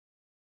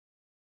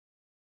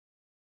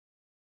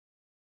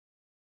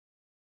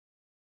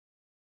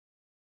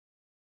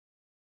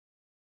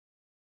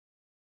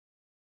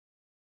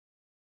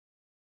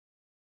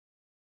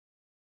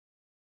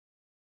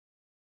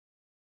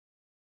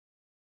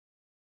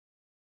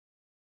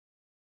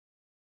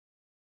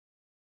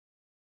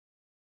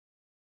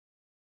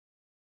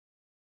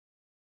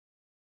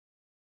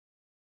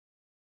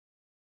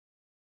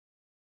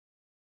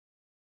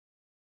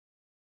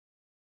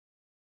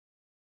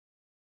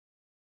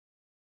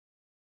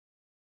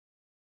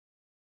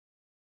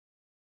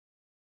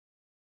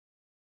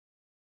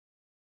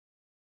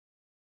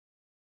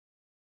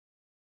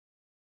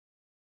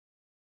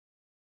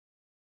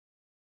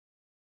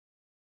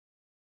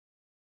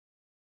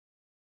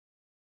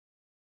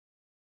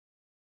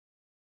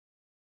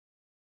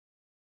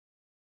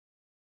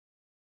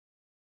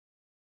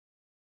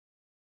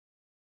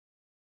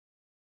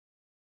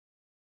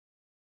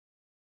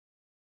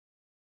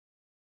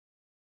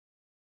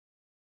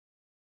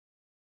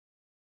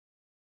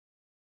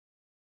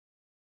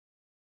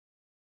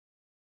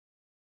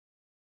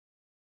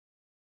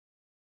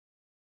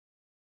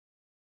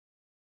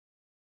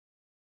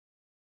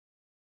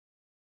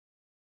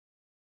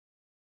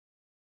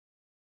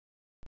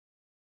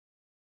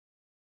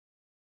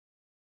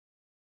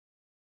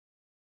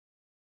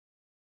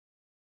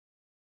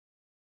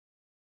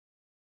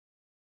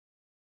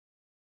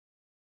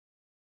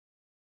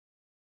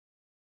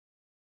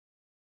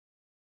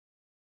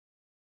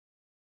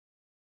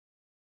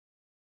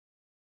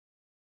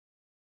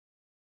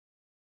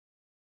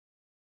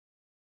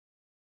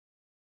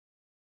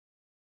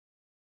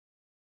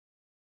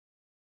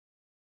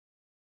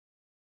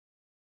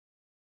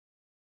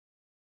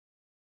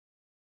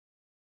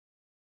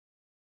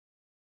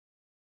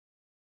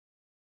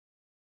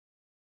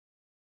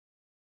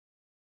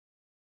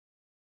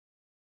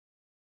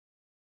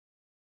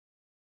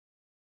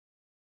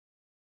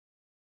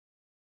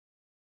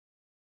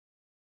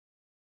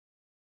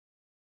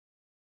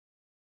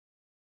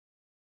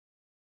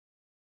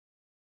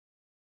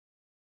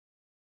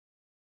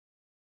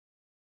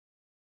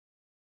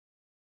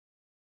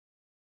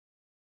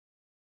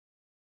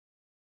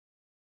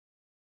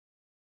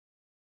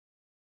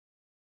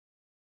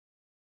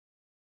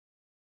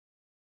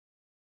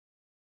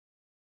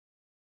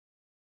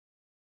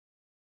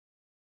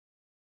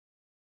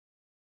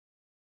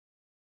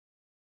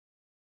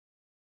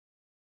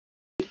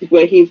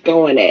where he's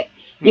going at.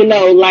 You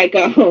know, like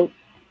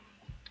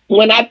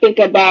when I think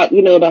about,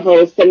 you know, the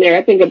whole scenario,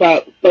 I think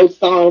about those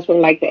songs from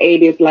like the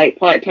 80s, like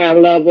Part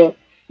Time Lover,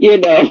 you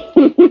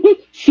know,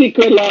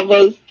 Secret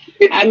Lovers.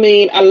 I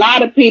mean, a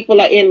lot of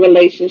people are in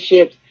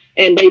relationships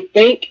and they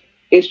think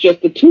it's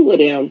just the two of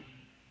them.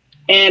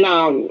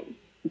 And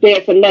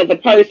there's another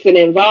person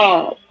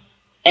involved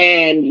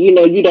and, you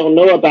know, you don't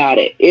know about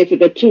it. Is it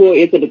the two or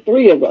is it the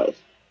three of us?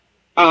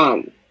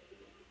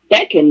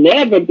 That can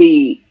never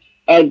be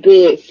a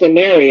good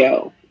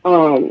scenario.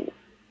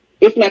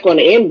 It's not going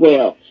to end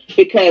well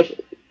because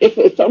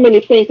it's so many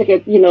things that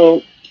can, you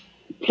know,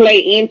 play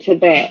into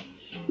that.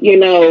 You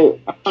know,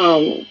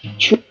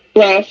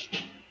 trust,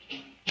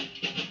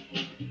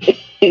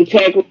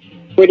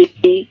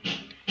 integrity,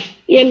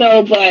 you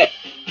know, but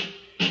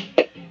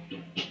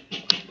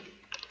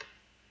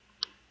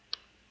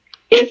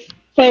it's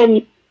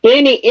so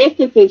many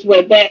instances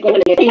where that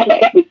going to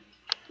be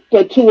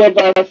the two of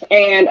us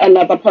and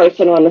another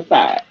person on the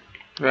side.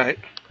 Right.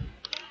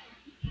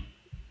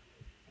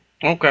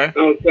 Okay.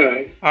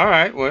 Okay. All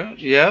right. Well,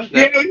 yeah.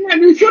 Yeah, I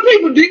mean, some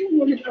people deal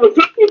with it. Though.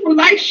 Some people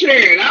like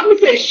sharing. I would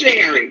say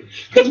sharing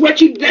because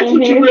that's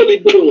what you're really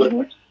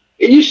doing.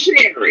 And you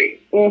sharing.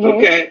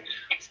 Okay.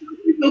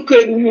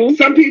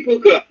 Some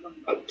people could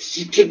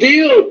to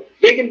deal.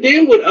 They can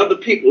deal with other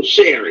people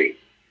sharing.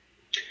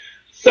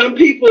 Some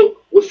people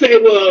will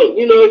say, well,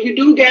 you know, if you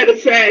do got a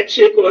side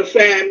chick or a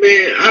side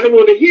man, I don't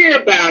want to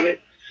hear about it.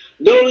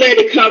 Don't let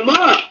it come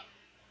up.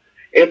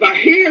 If I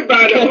hear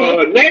about it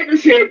or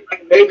neighbors hear about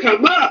it, they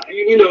come up.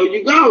 You know,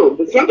 you gone.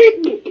 But some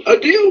people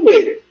deal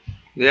with it.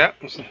 Yeah,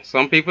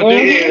 some people do.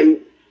 And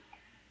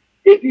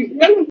if you're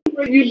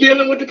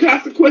dealing with the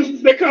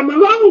consequences that come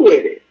along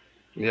with it.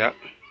 Yeah.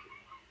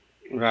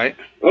 Right.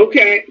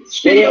 Okay.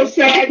 She your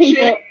side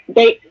chick.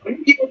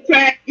 He your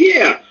side,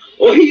 yeah.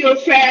 Or he your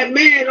side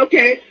man.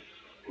 Okay.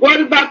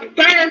 What about the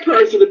third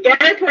person? The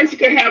third person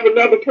could have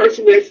another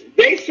person that's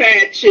they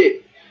side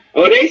chick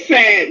or they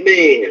side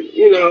man.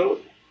 You know.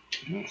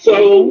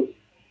 So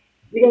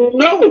you don't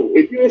know.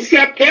 If you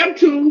accept them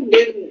two,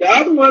 then the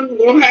other one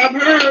gonna have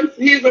hers.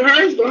 His or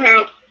hers gonna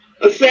have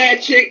a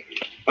side chick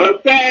or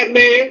a side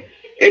man,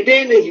 and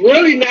then it's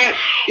really not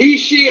he,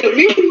 she, and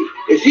me.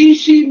 It's he,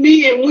 she,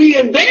 me, and we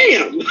and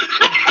them.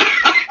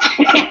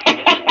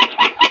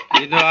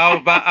 You know, I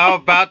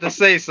was about to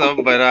say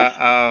something, but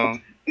I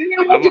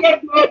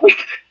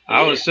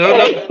was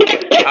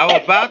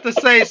about to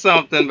say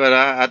something, but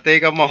I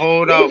think I'm gonna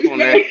hold off on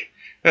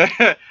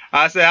that.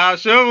 I said I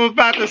sure was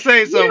about to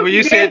say something when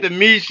you said the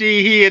me,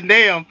 she, he, and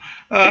them,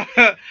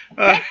 because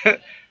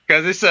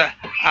it's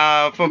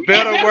for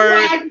better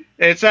words,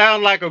 it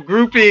sounds like a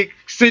groupie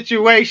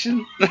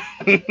situation.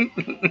 Yeah,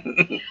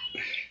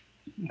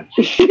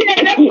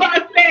 that's why I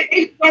said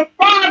it's so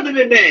farther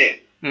than that.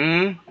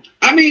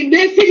 I mean,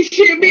 this he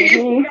should be.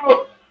 You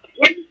know,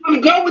 where you want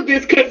to go with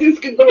this? Because this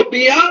could go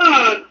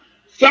beyond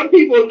some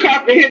people's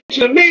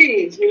comprehension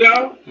means. You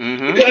know,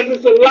 because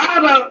it's a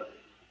lot of.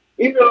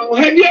 You know,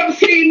 have you ever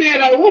seen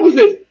that? What was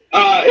this?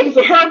 It was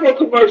a herbal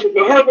commercial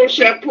for herbal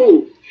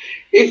shampoo.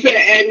 He said,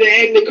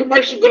 and the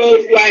commercial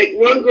goes like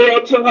one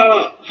girl to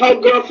her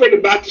girlfriend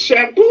about the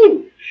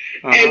shampoo.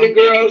 And the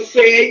girl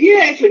said,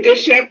 yeah, it's a good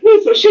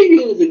shampoo, so she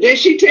used it. Then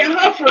she tell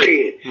her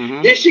friend.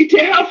 Then she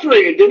tell her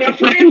friend. Then her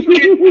friend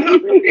tell her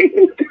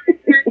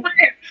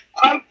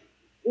friend.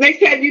 Next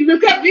time you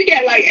look up, you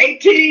got like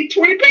 18,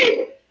 20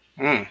 people.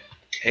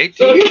 18.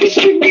 So he,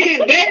 she, me,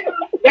 and them.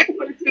 That's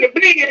what it should have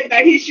been.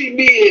 Like he, she,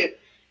 me, and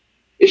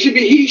it should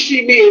be he,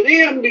 she, me, and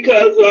them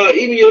because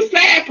even your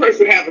sad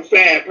person have a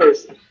sad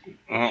person.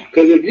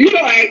 Because if you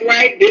don't act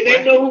right, then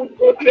they know who to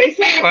go to their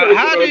sad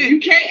person. If you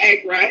can't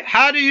act right,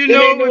 how do you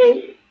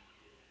know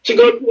to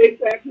go to their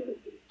sad person?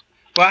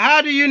 Well,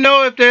 how do you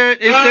know if there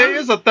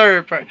is a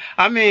third person?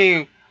 I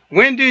mean,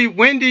 when do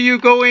you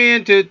go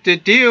in to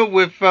deal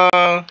with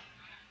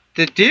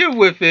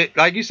it?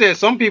 Like you said,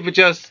 some people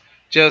just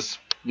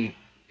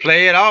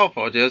play it off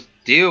or just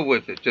deal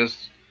with it,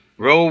 just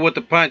roll with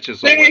the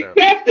punches or whatever.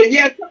 They accept it,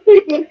 yeah.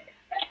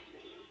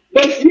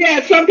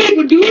 Some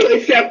people do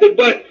accept it,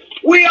 but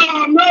we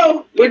all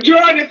know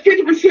majority,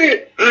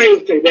 50%. I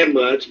ain't gonna say that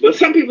much, but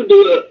some people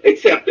do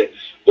accept it.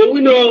 But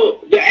we know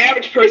the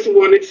average person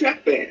won't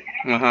accept that.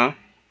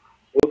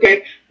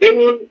 Okay, they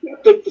won't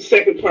accept the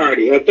second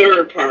party, a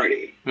third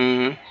party,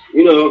 you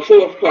know, a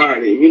fourth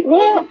party. You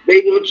know,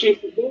 they want you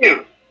for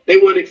them. They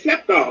won't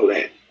accept all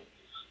that.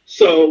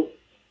 So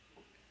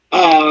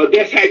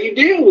that's how you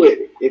deal with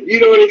it. If you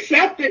don't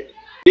accept it,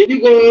 then you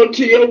go on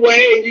to your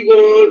way and you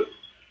go on,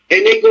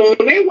 and they go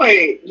on their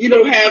way. You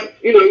don't have,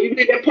 you know, you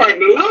leave that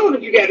partner alone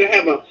if you got to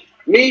have a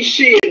me,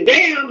 she, and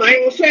them. I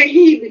ain't gonna say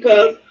he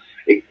because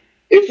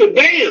it's a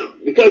them.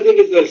 Because if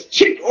it's a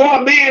chick or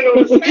a man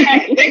on the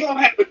side, they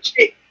gonna have a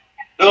chick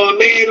or a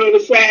man on the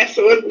side,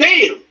 so it's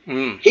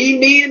them. He,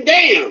 me, and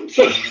them.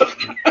 So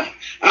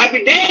I'd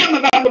be damned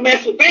if I'm gonna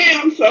mess with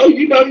them. So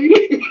you know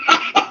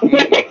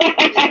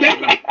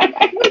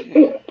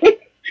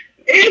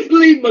it's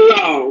leave them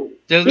alone.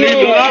 Just leave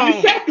them alone.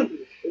 Unacceptable.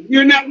 If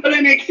you're not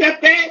willing to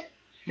accept that,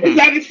 it's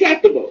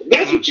unacceptable.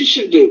 That's what you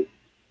should do.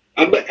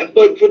 But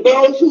for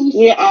those who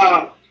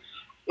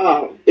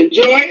enjoy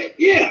it,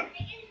 yeah.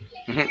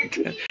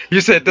 You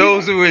said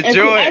those who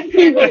enjoy it. I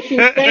see what she's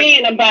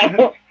saying about.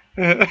 All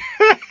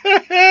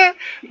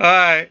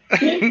right.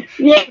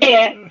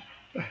 Yeah.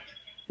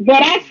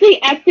 But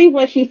I see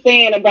what she's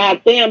saying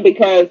about them,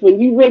 because when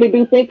you really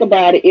do think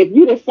about it, if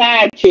you the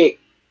side chick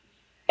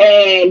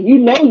and you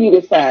know you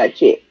the side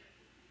chick,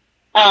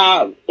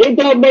 it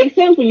don't make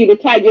sense for you to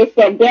tie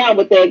yourself down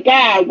with that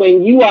guy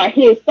when you are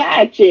his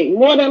side chick.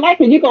 More than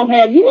likely, you're gonna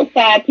have you a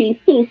side piece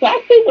too. So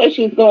I see where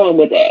she's going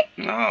with that.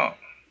 Oh.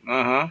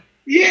 Uh-huh.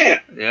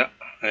 Yeah. Yeah.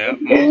 Yeah.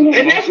 And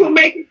that's what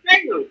makes it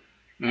fail.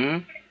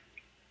 Mm-hmm.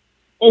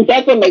 And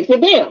that's what makes it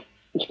them.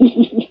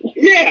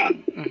 Yeah.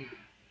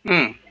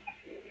 Mm.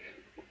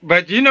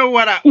 But you know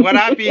what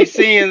I be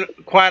seeing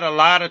quite a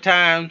lot of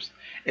times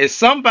is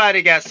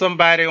somebody got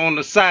somebody on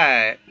the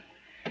side,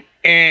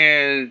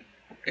 and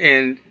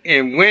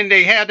when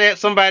they have that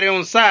somebody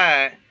on the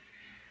side,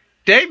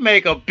 they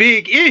make a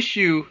big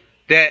issue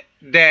that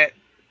their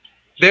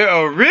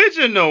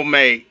original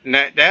mate,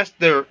 that's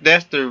the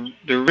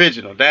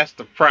original, that's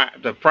the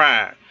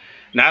prime,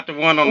 not the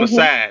one on the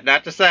side,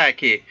 not the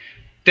sidekick.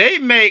 They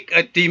make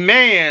a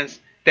demands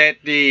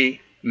that the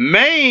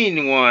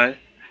main one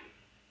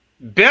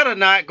better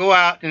not go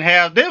out and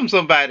have them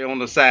somebody on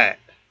the side.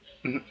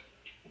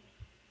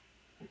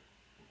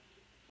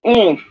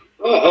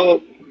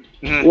 Well,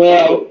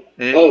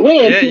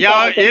 Yeah,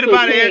 y'all.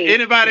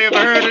 Anybody ever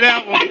heard of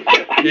that one?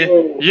 Yeah,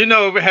 you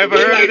know, have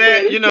heard of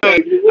that? You know,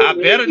 I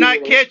better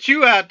not catch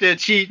you out there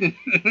cheating.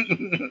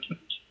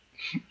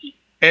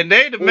 And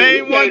they the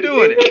main one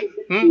doing it.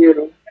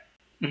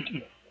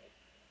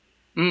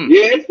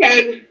 Yeah,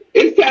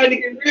 it's time to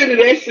get rid of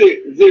that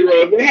shit, Zero.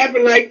 If it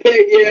happened like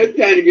that, yeah, it's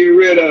time to get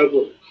rid of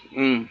them.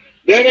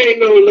 That ain't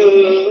no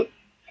love.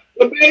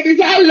 But babies,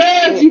 I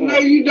love you, know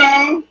you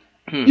don't.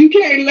 You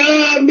can't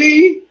love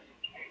me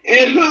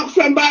and hump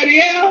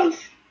somebody else.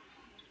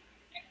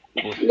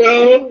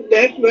 No,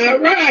 that's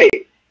not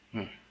right.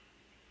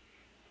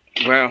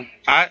 Well,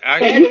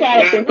 you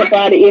gotta think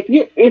about it.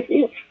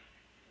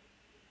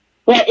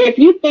 If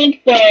you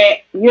think that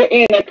you're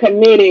in a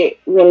committed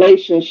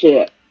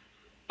relationship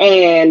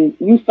and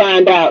you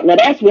find out, now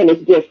that's when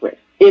it's different.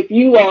 If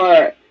you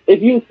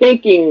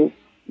thinking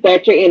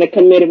that you're in a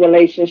committed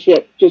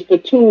relationship, just the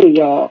two of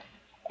y'all,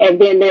 and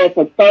then there's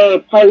a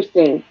third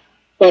person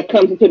that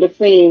comes into the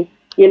scene,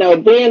 you know,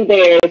 then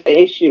there's an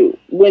issue.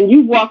 When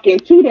you walk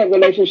into that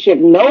relationship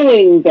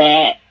knowing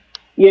that,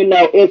 you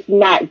know, it's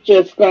not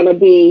just going to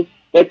be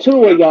the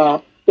two of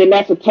y'all, then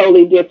that's a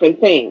totally different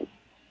thing.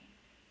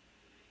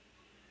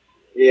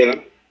 Yeah,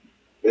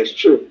 that's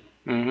true.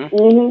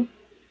 Because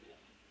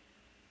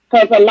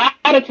a lot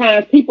of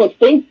times people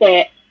think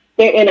that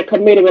they're in a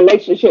committed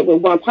relationship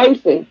with one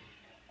person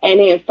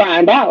and then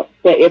find out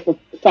that it's a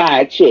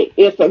side chick.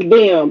 It's a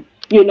them,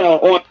 you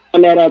know,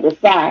 on that other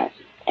side.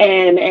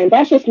 And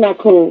that's just not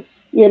cool.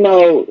 You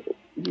know,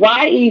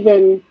 why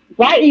even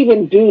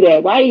do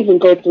that? Why even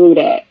go through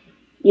that?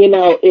 You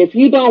know, if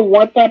you don't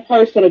want that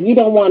person, if you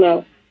don't want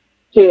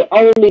to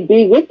only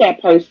be with that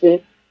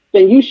person,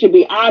 then you should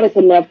be honest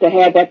enough to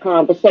have that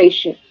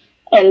conversation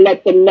and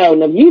let them know.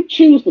 Now, if you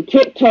choose to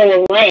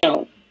tiptoe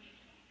around,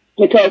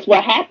 because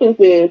what happens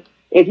is,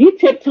 if you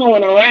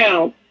tiptoeing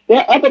around, there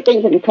are other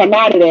things that can come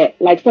out of that.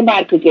 Like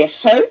somebody could get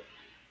hurt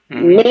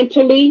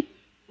mentally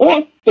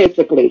or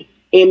physically,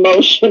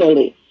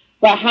 emotionally,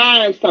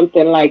 behind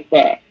something like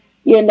that.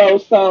 You know,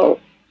 so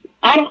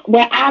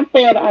what I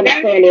fail to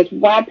understand is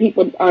why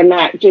people are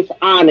not just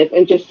honest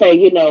and just say,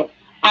 you know,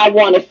 I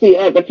want to see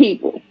other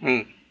people.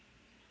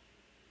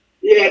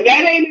 Yeah,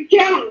 that ain't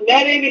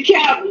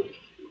accounting.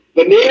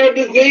 Venereal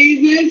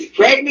diseases,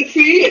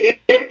 pregnancy, and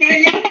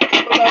everything else.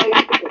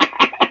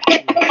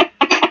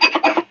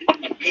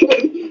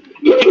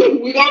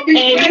 We're going to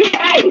be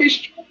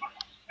right.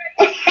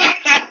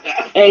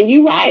 And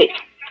you right.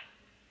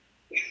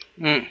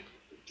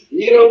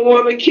 You don't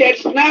want to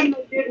catch nothing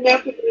or get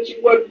nothing that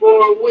you wasn't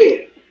born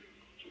with.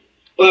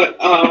 But,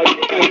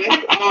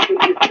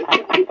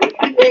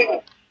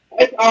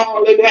 that's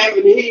all in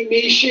having he,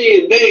 me,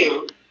 she, and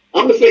them.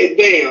 I'm going to say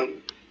them.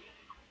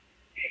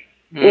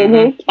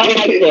 I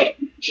like that.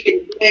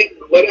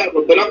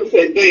 Whatever, but I'm going to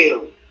say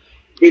them.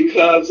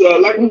 Because,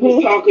 like we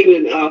was talking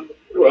in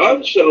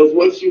other shows,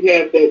 once you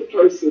have that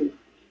person,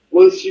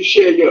 once you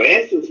share your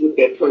essence with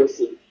that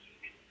person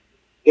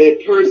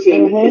is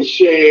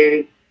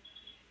sharing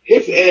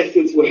his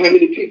essence with how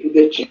many people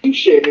that you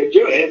shared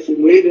your essence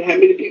with and how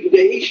many people that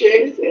he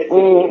shared his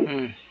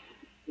essence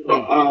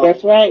with.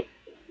 That's right.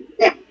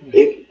 Yeah.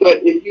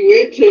 But if you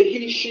into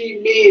he, she,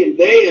 me, and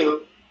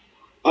them,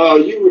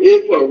 you were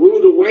in for a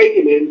rude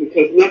awakening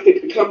because nothing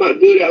could come out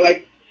good.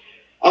 Like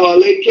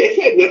Lady K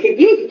said, nothing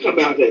good could come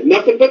out of that.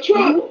 Nothing but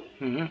trouble.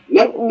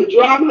 Nothing but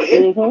drama.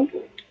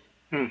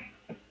 And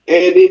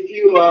if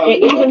you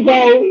even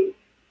though,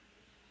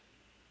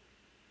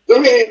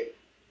 go ahead.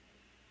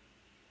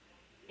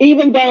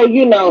 Even though,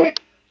 you know,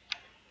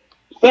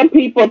 some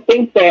people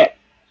think that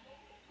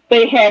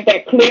they have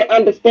that clear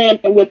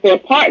understanding with their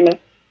partner,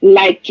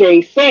 like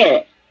Jay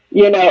said,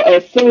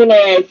 as soon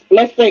as,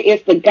 let's say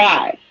it's the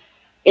guy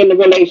in the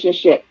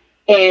relationship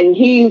and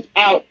he's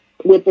out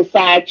with the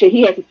side chick,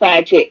 he has a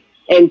side chick,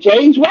 and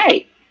Jay's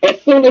right.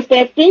 As soon as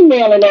that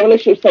female in that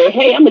relationship say,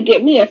 hey, I'm going to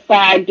get me a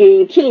side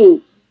dude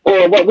too,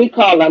 or what we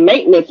call a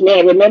maintenance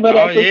man. Remember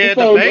that? Oh yeah,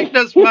 the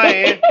maintenance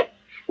man.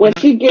 When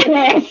she get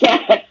her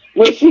side,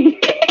 when she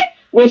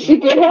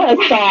get her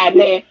side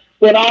man,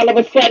 then all of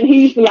a sudden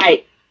he's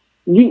like,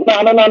 no,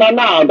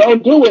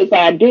 don't do as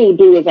I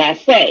do as I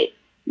say.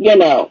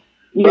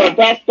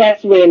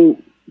 That's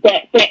when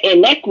that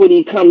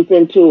inequity comes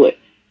into it.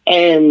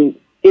 And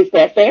is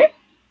that fair?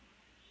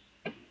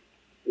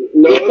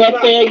 No, is that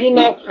fair?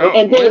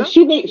 And then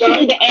she need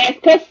to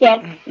ask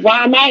herself,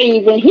 why am I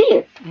even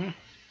here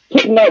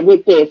putting up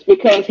with this?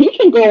 Because he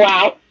can go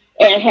out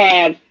and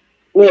have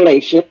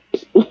relations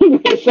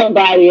with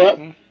somebody else,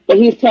 but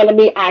he's telling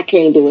me I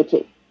can't do it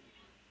too.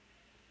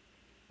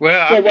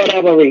 Well, for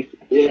whatever reason.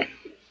 Yeah.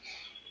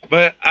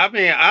 But I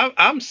mean,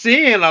 I'm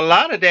seeing a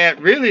lot of that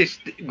really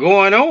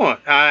going on.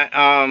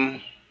 I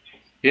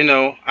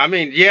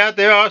mean, yeah,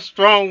 there are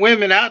strong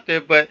women out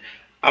there, but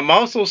I'm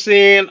also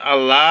seeing a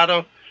lot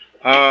of,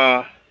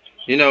 a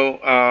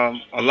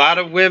lot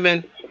of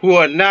women who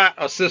are not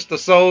a Sister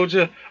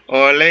Soldier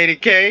or a Lady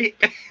K.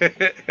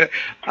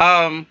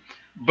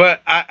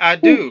 But I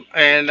do,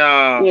 and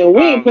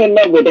we ain't putting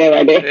up with that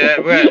right there.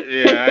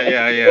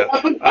 Yeah.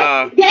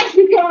 That's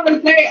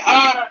because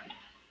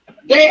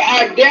they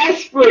are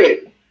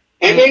desperate,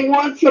 and they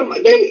want some.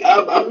 They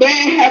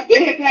have to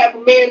have a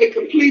man that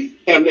completes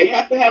them. They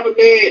have to have a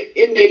man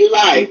in their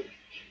life.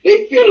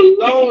 They feel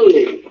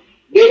lonely.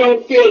 They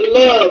don't feel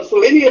love.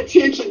 So any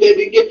attention that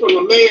they get from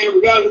a man,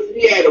 regardless if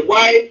he had a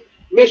wife,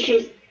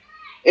 mistress,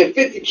 and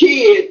 50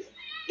 kids,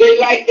 they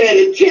like that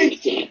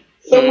attention.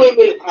 Some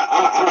women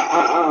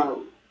are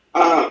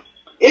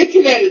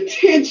into that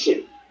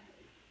attention.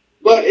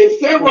 But in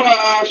several of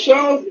our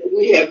shows that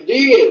we have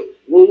did,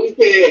 when we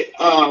said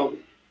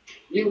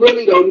you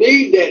really don't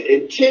need that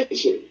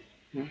attention,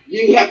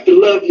 you have to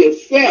love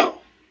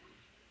yourself.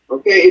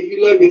 Okay? If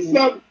you love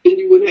yourself, then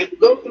you wouldn't have to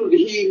go through the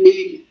he,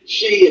 me,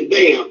 she, and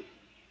them.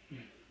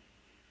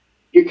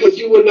 Because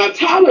you would not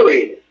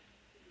tolerate it.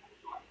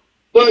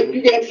 But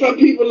you got some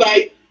people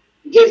like,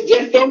 just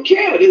don't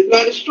care. It's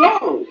not as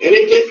strong. And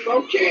they just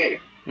don't care.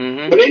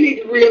 Mm-hmm. But they need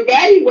to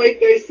reevaluate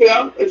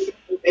themselves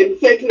and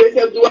say to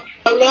themselves, do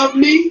I love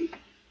me?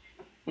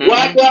 Mm-hmm.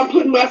 Why do I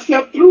put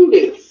myself through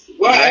this?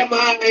 Why am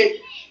I,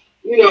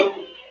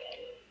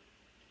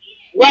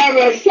 why am I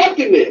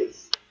accepting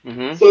this?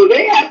 Mm-hmm. So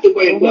they have to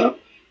wake up.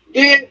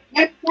 Then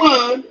that's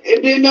one.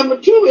 And then number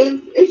two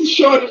is, it's a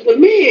shortage of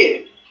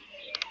men.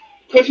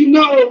 Because,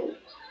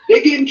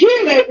 they're getting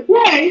killed every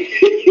day,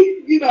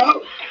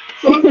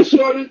 So it's a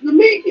shortage of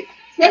men,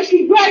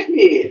 especially black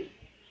men.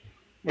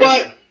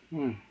 But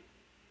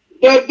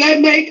does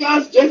that make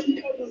us, just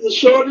because there's a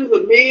shortage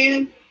of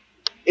men,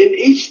 in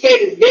each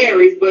state it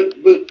varies, but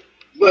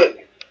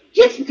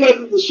just because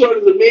there's a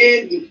shortage of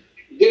men,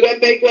 do that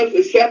make us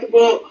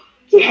acceptable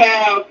to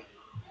have,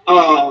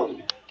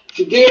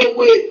 to deal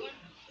with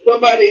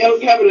somebody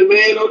else having a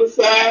man on the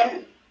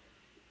side?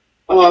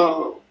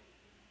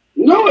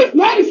 No, it's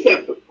not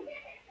acceptable.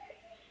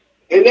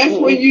 And that's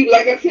when you,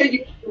 like I said,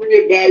 you have to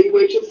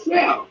reevaluate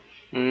yourself.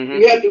 Mm-hmm.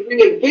 You have to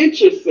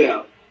reinvent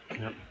yourself. Yep.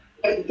 You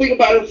have to think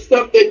about the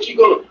stuff that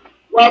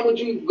why would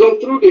you go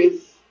through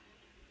this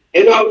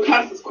and all the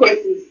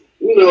consequences,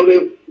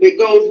 that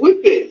goes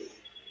with this.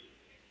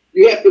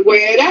 You have to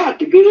weigh it out,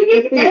 the good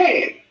and the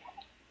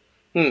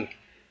bad.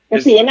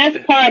 And that's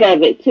part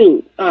of it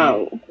too.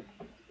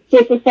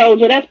 Sister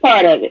Soldier, that's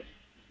part of it.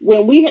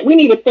 When we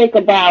need to think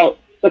about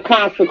the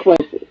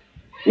consequences.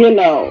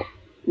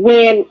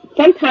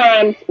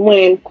 Sometimes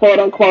when quote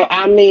unquote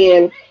our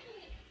men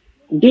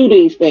do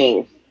these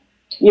things,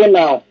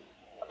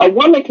 a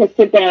woman can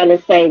sit down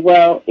and say,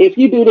 well, if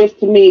you do this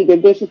to me,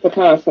 then this is the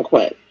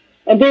consequence.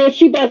 And then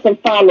she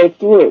doesn't follow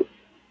through,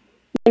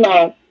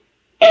 and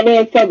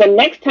then so the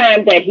next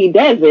time that he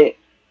does it,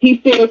 he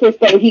feels as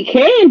though he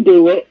can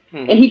do it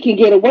and he can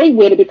get away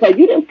with it because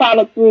you didn't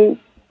follow through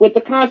with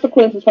the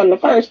consequences from the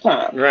first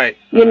time. Right.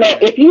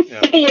 If you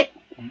say it,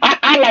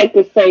 I like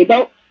to say,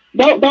 don't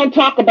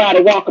talk about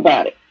it, walk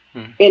about it.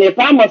 And if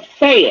I'm going to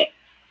say it,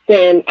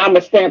 then I'm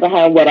going to stand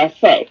behind what I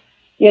say.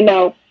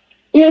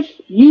 If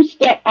you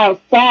step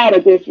outside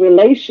of this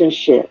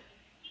relationship,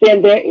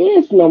 then there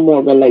is no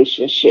more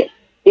relationship.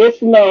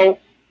 It's no,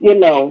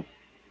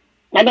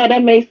 I know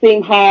that may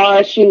seem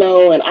harsh, and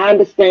I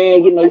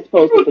understand, you're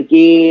supposed to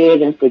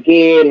forgive and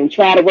forget and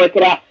try to work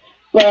it out.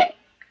 But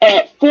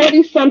at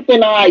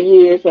 40-something odd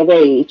years of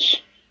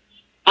age,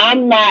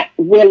 I'm not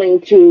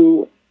willing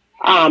to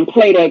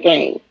play that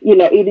game.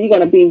 Either you're going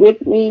to be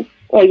with me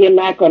or you're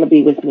not going to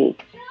be with me.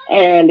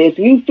 And if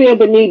you feel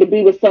the need to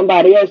be with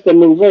somebody else, then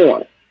move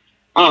on.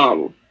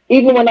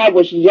 Even when I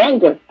was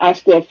younger, I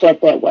still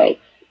felt that way.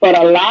 But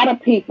a lot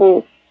of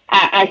people,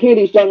 I hear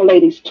these young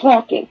ladies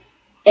talking,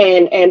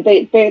 and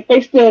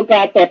they still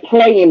got that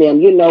play in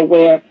them,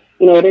 where,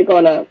 they're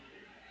going to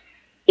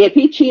If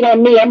he cheat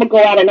on me, I'm gonna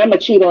go out and I'm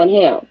gonna cheat on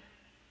him.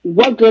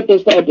 What good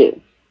does that do?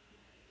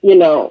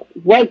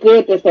 What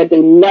good does that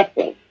do?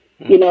 Nothing.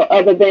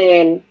 Other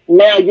than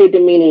now you're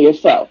demeaning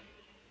yourself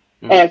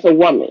as a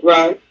woman.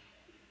 Right.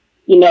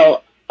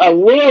 A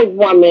real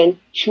woman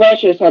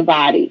treasures her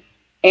body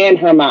and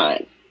her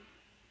mind.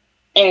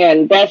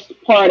 And that's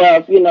part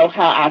of,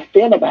 how I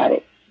feel about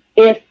it.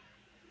 If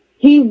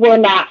he will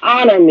not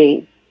honor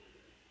me,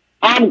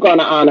 I'm going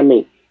to honor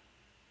me.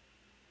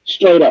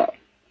 Straight up.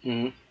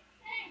 Mm-hmm.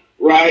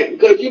 Right.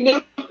 Because you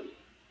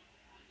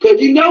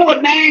know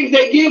what names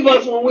they give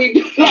us when we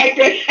do like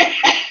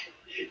that.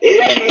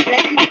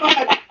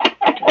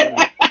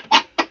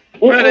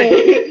 Well,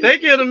 they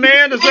give the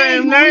man the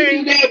same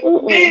name.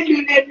 Men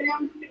do that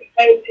damn thing.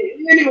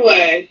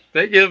 Anyway.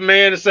 They give the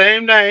man the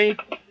same name.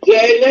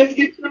 Jay, let's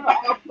get your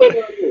output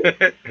on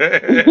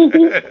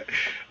it.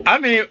 I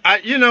mean,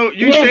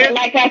 you said...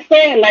 Like I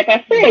said,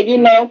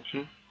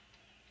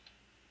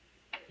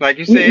 Like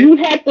you said. You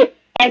have to,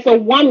 as a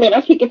woman,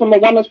 I'm speaking from a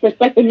woman's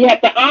perspective, you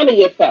have to honor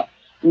yourself.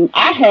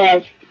 I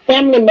have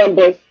family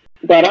members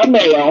that are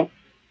male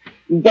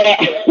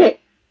that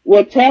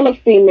will tell a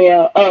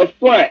female up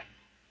front,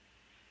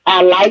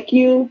 I like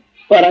you,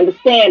 but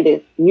understand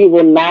this, you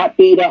will not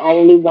be the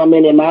only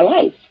woman in my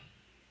life.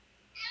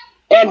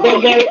 And they're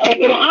very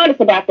open and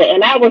honest about that.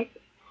 And I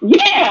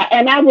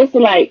was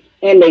like,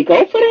 and they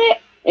go for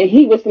that? And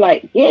he was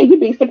like, yeah, you'd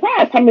be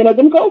surprised how many of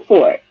them go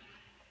for it.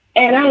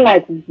 And I'm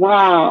like,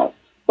 wow.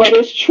 But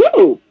it's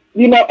true,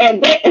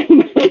 and they're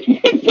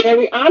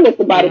very honest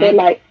about it. They're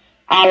like,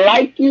 I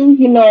like you,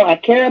 I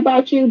care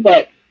about you,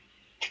 but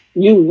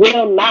you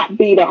will not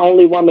be the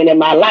only woman in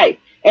my life.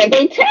 And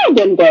they tell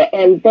them that,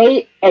 and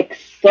they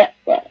accept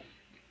that.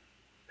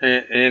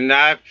 And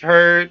I've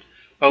heard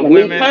of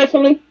women. Me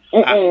personally,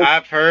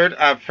 I've heard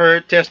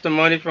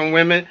testimony from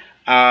women.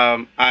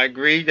 I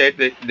agree that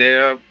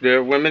there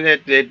are women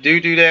that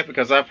do that,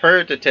 because I've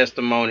heard the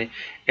testimony.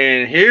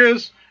 And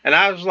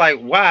I was like,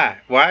 why?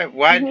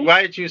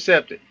 Why did you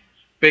accept it?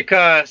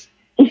 Because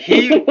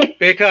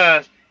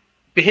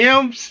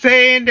him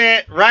saying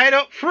that right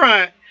up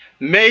front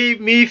made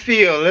me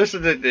feel,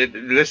 listen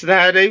to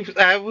how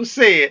I will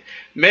say it,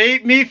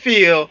 made me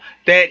feel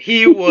that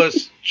he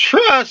was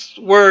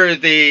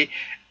trustworthy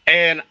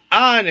and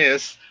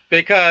honest,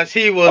 because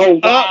he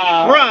was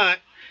up front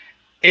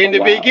in the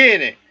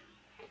beginning.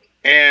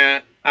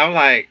 And I'm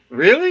like,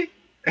 really?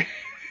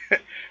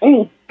 I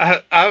was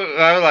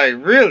like,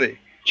 really?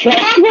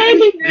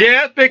 Trustworthy?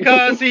 Yes,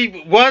 because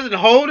he wasn't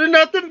holding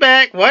nothing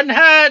back, wasn't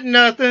hiding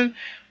nothing,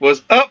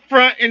 was up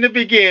front in the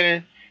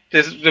beginning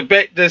to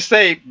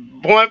say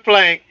point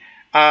blank,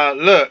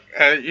 look,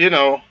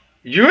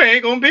 you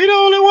ain't gonna be the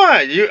only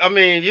one.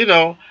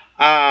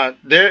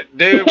 There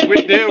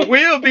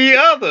will be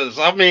others.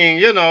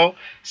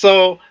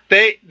 So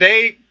they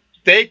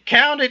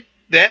counted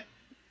that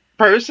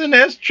person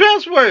as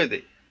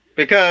trustworthy,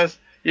 because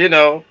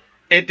it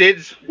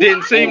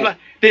didn't seem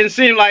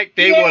like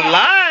they were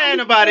lying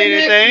about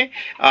anything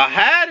or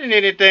hiding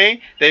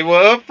anything. They were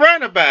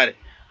upfront about it.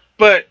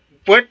 But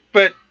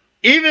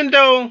even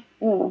though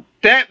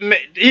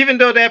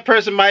that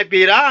person might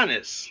be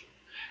honest,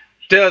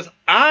 does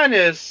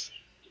honesty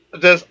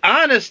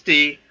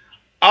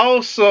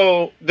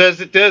also is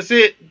it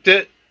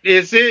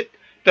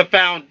the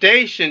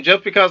foundation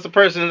just because the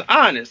person is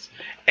honest?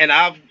 And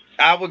I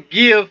would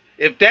give,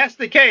 if that's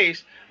the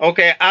case,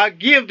 okay, I'll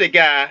give the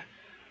guy.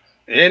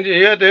 And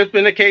yeah, there's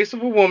been a case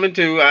of a woman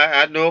too.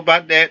 I know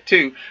about that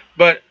too.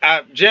 But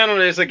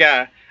generally, as a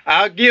guy,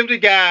 I'll give the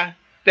guy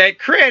that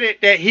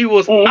credit that he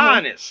was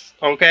honest.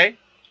 Okay,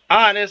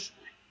 honest,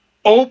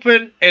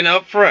 open, and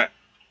upfront.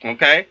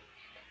 Okay,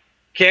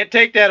 can't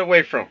take that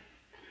away from him.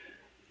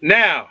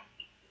 Now,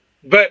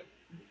 but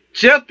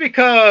just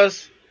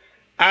because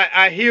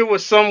I hear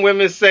what some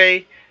women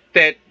say,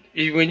 that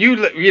when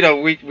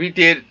we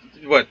did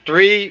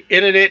 3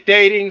 internet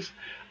datings,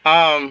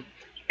 and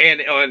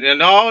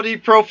all these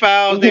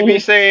profiles, they be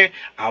saying,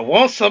 I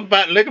want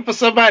somebody, looking for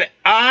somebody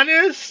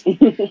honest,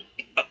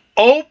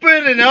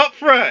 open, and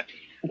upfront.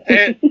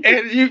 And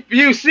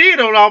you see it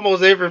on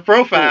almost every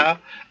profile.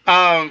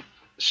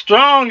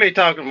 Strongly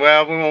talking,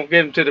 well, we won't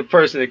get into the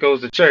person that goes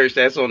to church,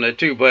 that's on there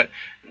too, but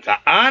the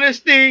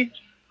honesty,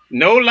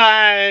 no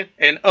lying,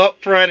 and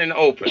upfront and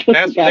open.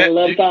 That's gotta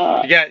love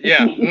God.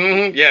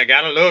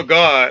 Gotta love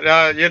God. And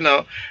gotta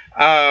love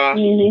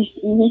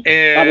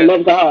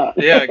God.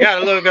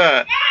 Gotta love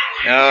God.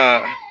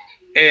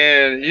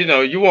 And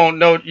you won't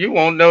know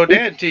that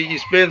until you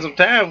spend some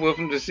time with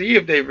them to see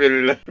if they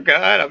really love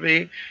God. I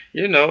mean,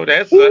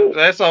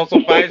 that's also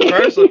vice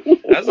versa.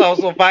 That's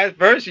also vice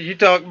versa. You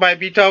might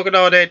be talking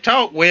all that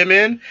talk,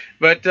 women,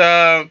 but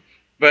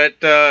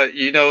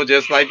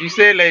just like you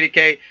said, Lady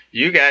K,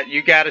 you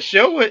got to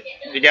show it.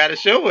 You got to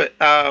show it.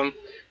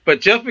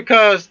 But just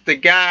because the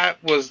guy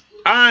was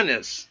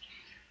honest,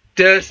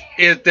 does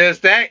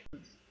that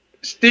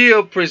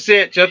still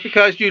present, just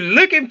because you're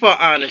looking for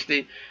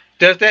honesty,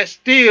 does that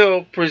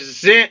still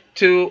present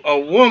to a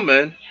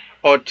woman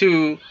or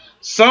to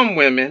some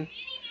women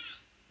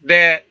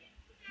that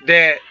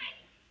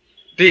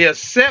the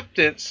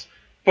acceptance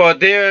for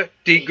their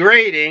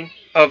degrading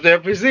of their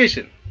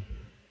position.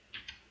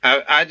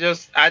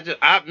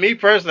 Me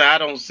personally, I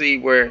don't see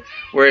where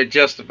it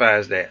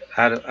justifies that.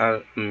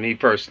 Me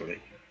personally,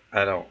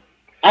 I don't.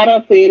 I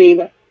don't see it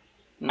either.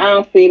 I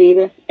don't see it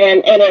either.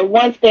 And then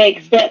once they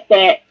accept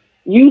that,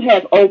 you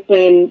have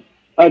opened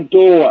a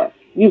door.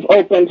 You've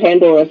opened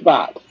Pandora's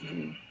box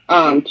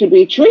to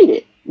be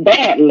treated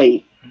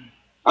badly.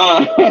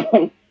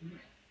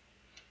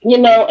 You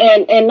know,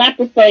 and not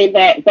to say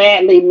that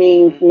badly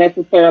means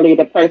necessarily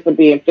the person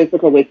being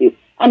physical with you.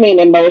 I mean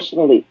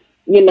emotionally.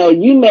 You know,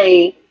 you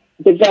may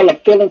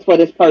develop feelings for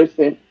this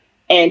person,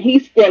 and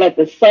he's still at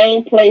the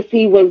same place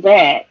he was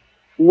at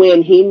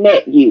when he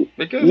met you.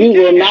 Because you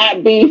will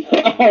not be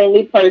the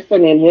only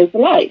person in his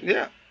life.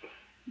 Yeah.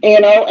 You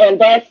know, and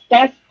that's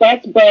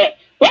bad.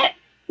 But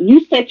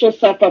you set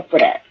yourself up for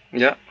that.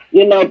 Yeah.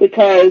 You know,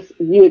 because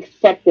you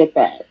accepted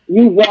that.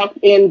 You walked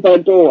in the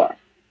door.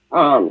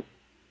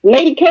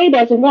 Lady K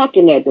doesn't walk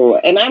in that door.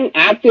 And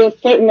I feel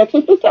certain that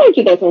Sister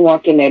Soldier doesn't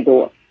walk in that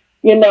door.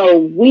 You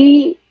know,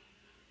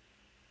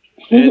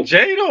 and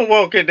Jay don't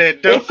walk in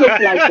that door. It's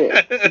just like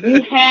this.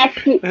 You have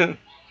to.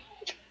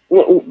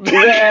 Well,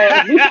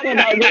 we're talking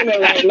about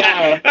women right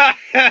now.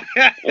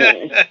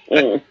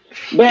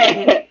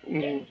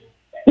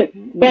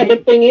 But the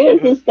thing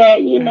is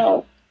that, you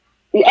know,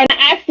 and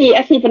I see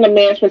from the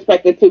man's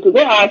perspective too, because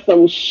there are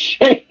some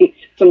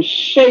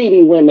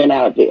shady women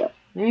out there.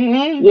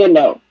 Mm-hmm. You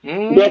know,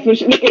 mm-hmm. Look at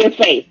his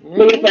face.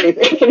 Look at his face.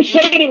 There's some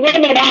shady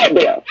women out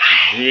there.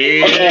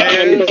 Yeah.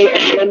 And they have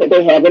an agenda.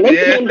 They have an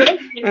agenda.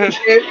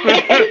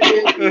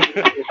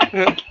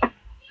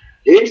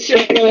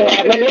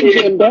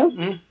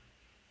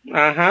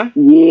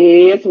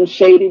 Yeah, some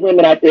shady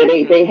women out there.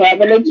 They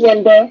have an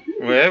agenda.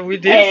 Well, we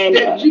did. And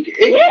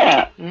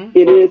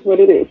it is what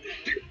it is.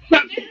 It's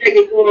not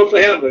going on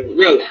forever,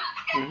 really.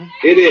 Mm-hmm.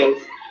 It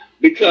is,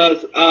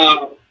 because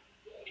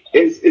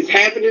it's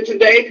happening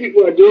today.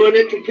 People are doing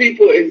it to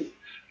people. Is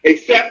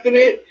accepting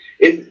it.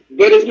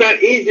 But it's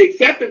not easy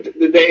accepting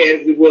today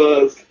as it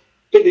was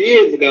 50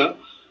 years ago.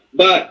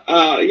 But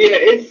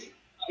it's,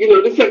 you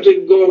know, this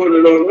subject go on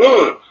and on and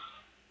on.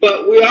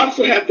 But we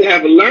also have to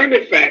have a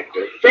learning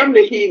factor from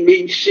the he,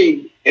 me,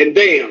 she, and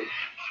them,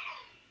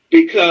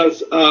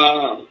 because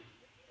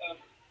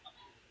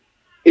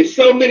it's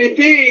so many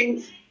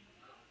things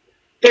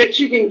that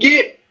you can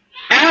get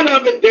out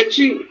of it that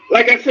you,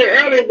 like I said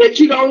earlier, that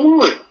you don't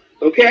want.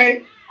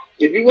 Okay,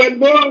 if you wasn't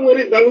born with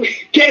it, don't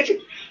catch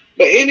it.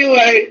 But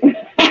anyway,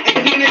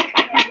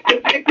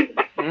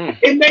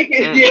 it make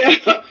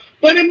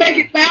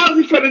it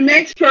lousy for the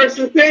next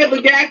person. Say if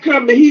a guy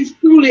come and he's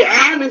truly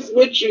honest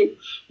with you,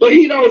 but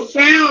he don't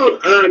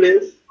sound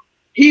honest.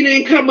 He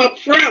didn't come up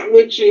front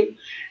with you,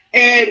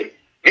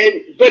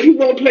 but he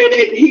won't play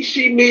that he,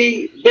 she,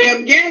 me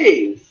damn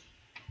games,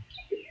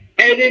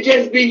 and it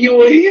just be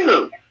you and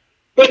him.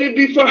 But it'd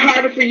be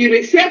harder for you to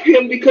accept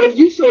him because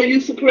you so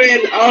used to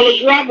playing all the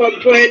drama,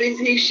 playing these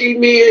he, she,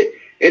 me,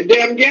 and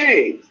damn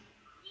games.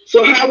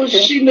 So how would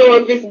she know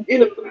if it's, you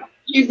know,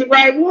 he's the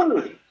right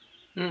one,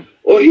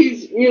 or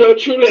he's, you know,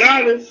 truly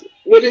honest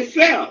with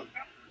himself?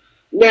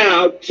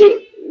 Now,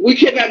 we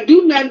cannot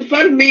do nothing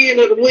for the men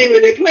or the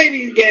women that play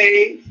these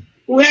games,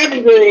 who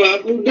haven't grew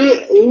up,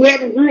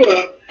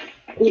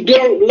 who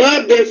don't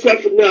love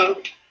themselves enough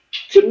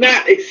to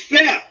not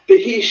accept the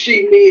he,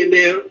 she, me, and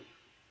them.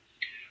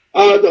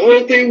 The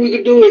only thing we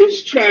can do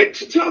is try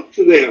to talk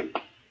to them.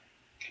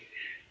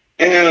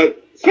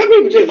 Some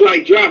people just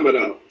like drama,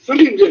 though. Some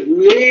people just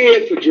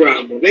live for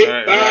drama. They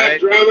start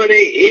drama,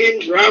 they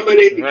end drama,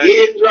 they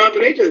begin drama.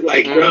 They just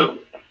like drama.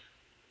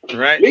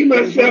 Right. Me,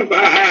 myself,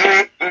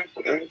 I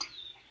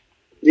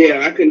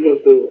couldn't go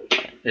through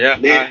it.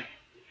 Yeah.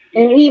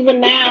 And even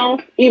now,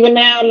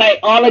 like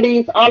all of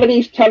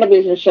these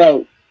television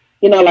shows,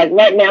 you know, like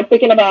right now, I'm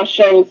thinking about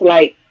shows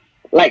like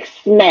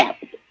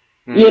Snapped,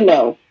 you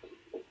know.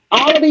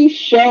 All of these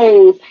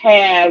shows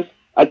have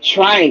a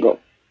triangle.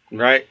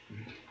 Right.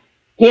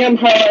 Him,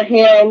 her,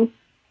 him,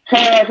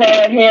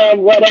 her, him,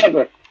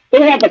 whatever.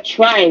 They have a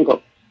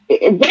triangle.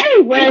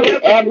 Very rarely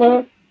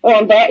ever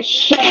on that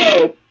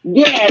show,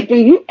 do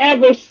you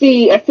ever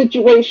see a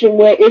situation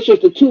where it's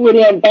just the two of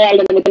them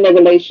battling within a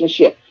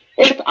relationship?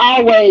 It's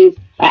always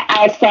an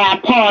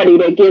outside party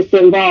that gets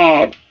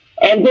involved.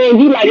 And then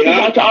you to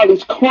watch all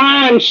these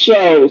crime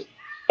shows,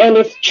 and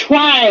it's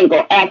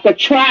triangle after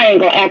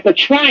triangle after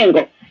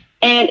triangle.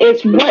 And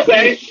it's what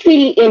we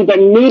see in the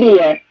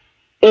media,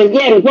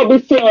 again, what we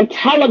see on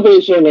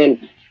television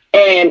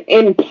and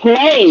in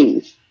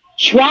plays,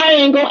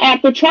 triangle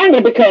after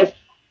triangle, because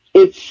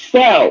it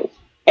sells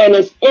and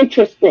it's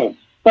interesting.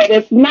 But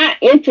it's not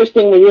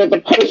interesting when you're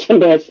the person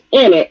that's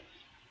in it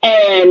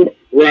and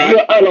you're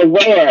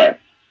unaware,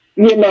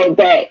 you know,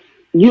 that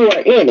you are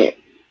in it.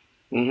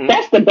 Mm-hmm.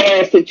 That's the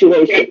bad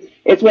situation.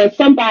 It's when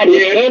somebody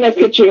is in a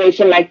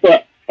situation like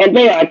that and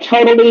they are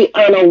totally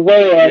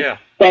unaware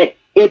that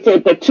it's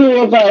the two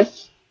of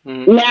us.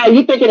 Mm-hmm. Now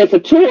you're thinking it's the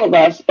two of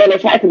us, and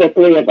it's actually the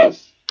three of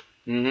us.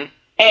 Mm-hmm.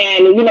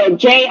 And, you know,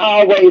 Jay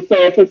always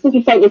says, and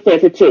Sister Sophie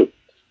says it too,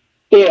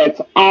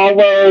 it's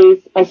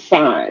always a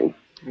sign.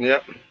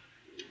 Yep.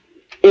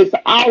 It's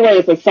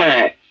always a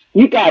sign.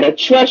 You gotta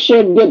trust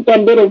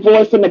that little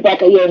voice in the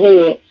back of your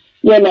head.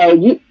 You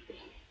know,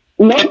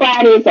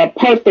 nobody is a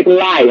perfect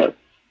liar.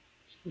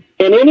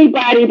 And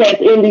anybody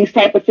that's in these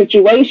type of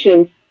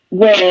situations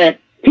where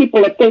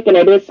people are thinking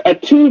that it's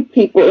two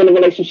people in a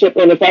relationship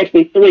and it's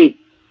actually three,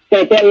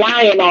 that they're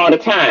lying all the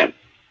time.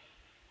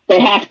 They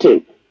have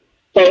to.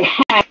 They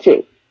have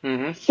to.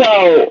 Mm-hmm.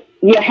 So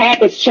your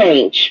habits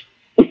change.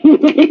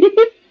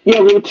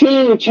 Your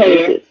routine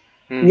changes.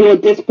 Mm-hmm. Your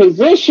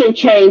disposition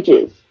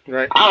changes.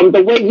 Right.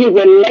 The way you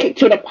relate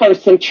to the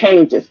person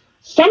changes.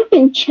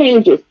 Something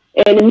changes.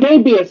 And it may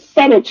be a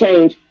subtle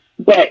change,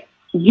 but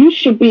you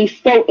should be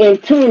so in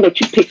tune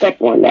that you pick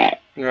up on that.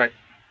 Right.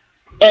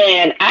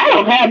 And I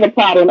don't have a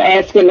problem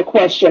asking the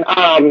question,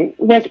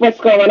 what's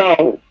going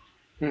on?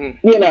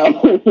 Mm-hmm. You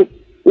know,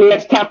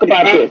 let's talk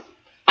about this.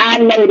 I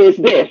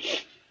noticed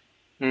this.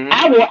 Mm-hmm.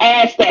 I will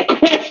ask that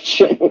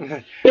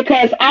question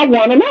because I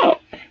want to know.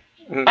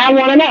 Mm-hmm. I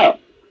want to know.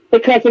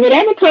 Because if it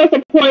ever comes to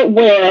a point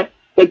where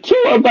the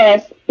two of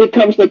us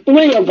becomes the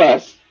three of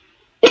us,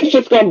 it's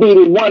just going to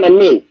be one of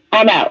me.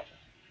 I'm out.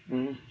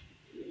 Mm-hmm.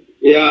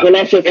 Yeah. And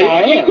that's just how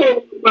I am.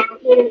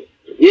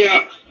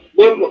 Yeah.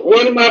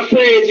 One of my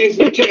friends used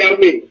to tell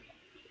me,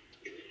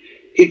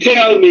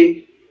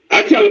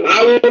 I tell him,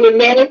 I want to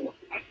know,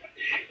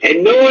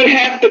 and knowing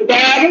half the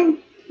battle,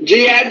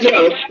 G.I.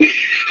 Joe.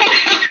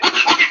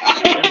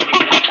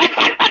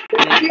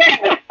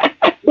 Yeah.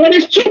 But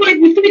it's true if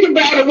you think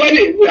about it.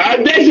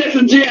 That's just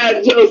a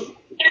G.I. Joe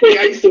thing.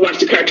 I used to watch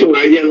the cartoon when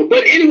I was young.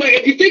 But anyway,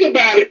 if you think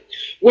about it,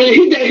 when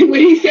he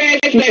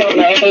said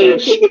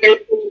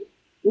that,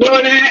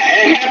 knowing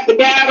half the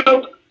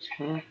battle,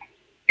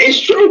 it's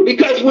true,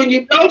 because when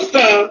you know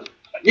stuff,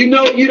 you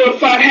know you done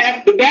fought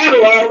half the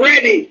battle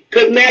already,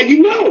 because now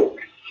you know.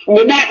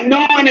 But not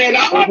knowing at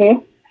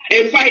all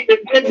and fighting the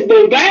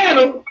invisible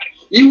battle,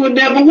 you will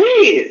never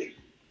win.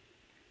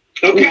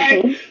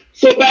 Okay? Mm-hmm.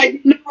 So by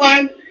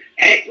knowing,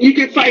 you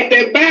can fight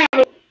that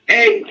battle,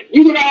 and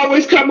you can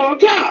always come on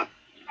top.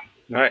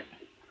 Right.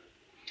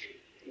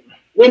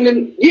 When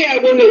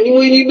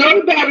you know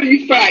the battle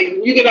you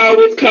fight, you can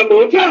always come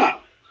on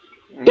top.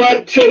 Mm-hmm.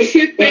 But to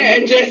sit there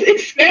and just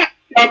accept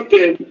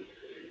something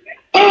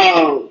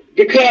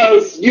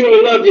because you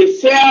don't love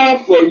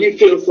yourself, or you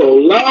feel so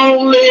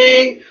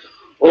lonely,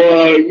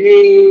 or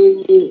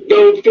you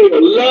don't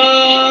feel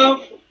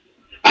love,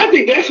 I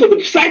think that's what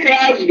the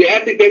psychologically,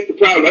 I think that's the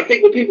problem. I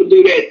think when people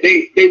do that,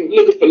 they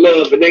looking for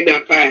love and they're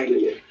not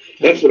finding it.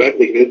 That's what I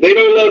think. If they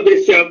don't love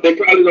themselves, they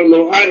probably don't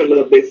know how to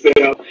love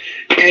themselves,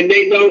 and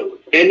they don't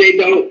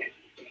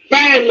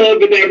find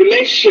love in their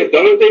relationship. The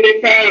only thing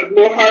they find is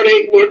more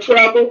heartache, more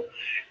trouble,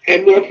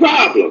 and more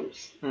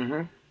problems. Mm-hmm.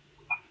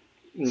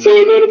 Mm-hmm. So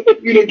in order for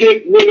you to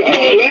get rid of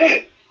all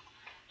that,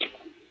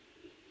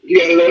 you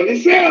gotta love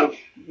yourself.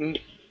 Mm-hmm.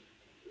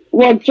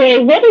 Well, Jay,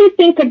 what do you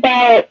think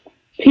about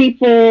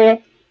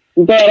people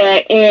that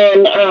are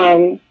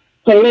in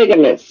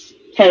polygamous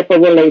type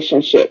of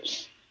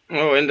relationships?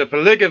 Oh, in the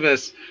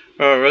polygamous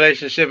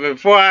relationship.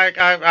 Before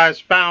I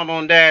expound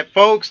on that,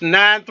 folks,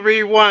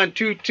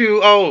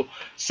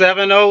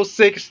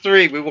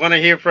 931-220-7063. We want to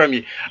hear from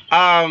you.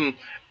 And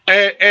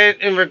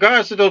in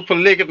regards to those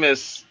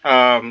polygamous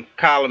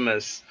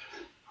columnists,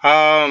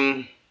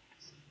 I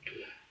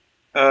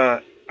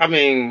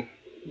mean,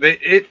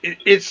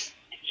 it's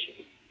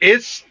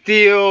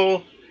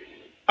still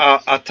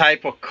a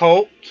type of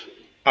cult,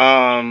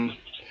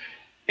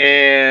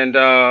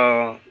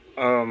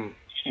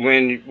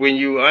 when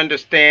you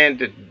understand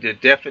the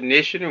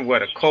definition of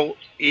what a cult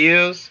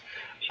is,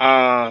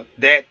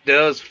 that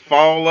does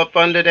fall up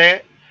under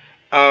that.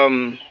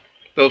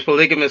 Those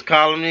polygamous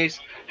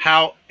colonies.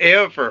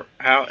 However,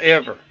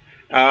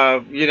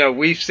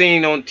 we've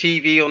seen on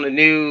TV, on the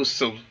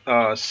news,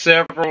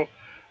 several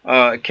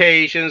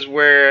occasions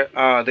where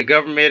the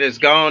government has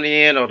gone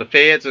in, or the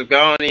feds have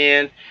gone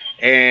in,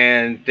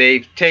 and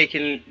they've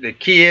taken the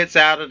kids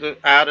out of the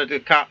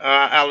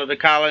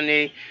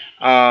colony,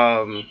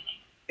 and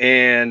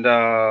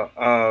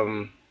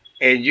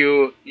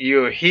you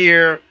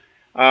hear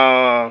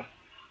the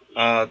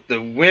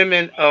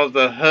women of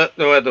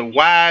the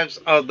wives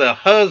of the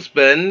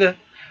husband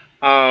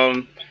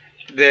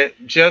that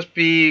just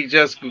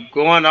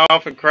going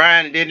off and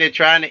crying, and then they're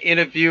trying to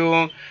interview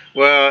them.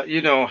 Well,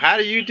 how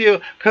do you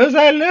deal? Because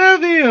I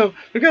love him.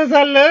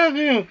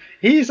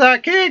 He's our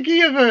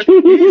caregiver.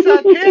 He's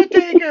our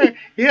caretaker.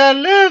 Yeah, I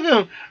love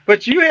him.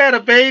 But you had a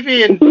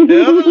baby, and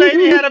the other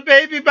lady had a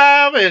baby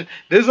by him, and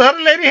this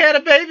other lady had a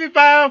baby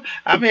by him.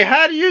 I mean,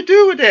 how do you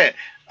do with that?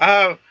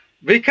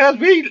 Because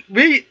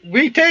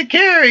we take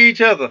care of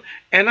each other,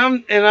 and I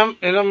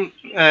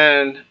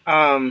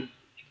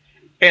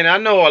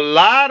know a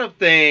lot of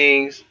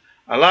things.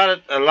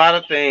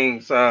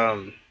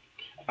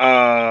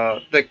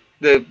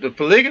 The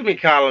polygamy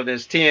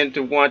colonists tend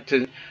to want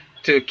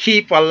to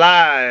keep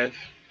alive.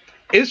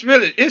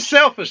 It's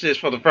selfishness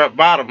for the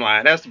bottom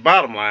line. That's the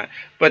bottom line.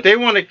 But they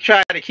want to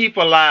try to keep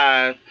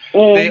alive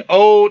the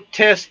Old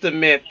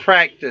Testament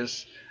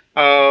practice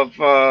of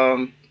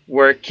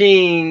where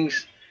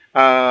kings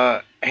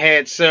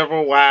had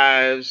several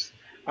wives,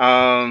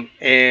 and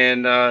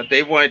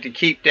they wanted to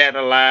keep that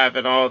alive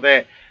and all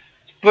that.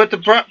 But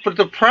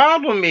the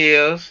problem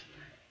is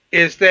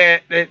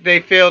that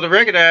they fail to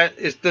recognize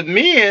is the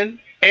men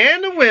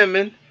and the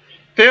women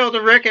fail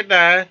to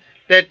recognize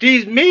that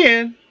these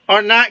men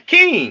are not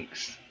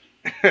kings.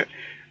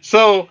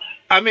 So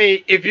I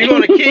mean, if you're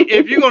gonna keep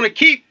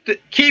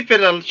it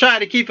try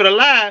to keep it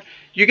alive,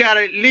 you got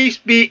to at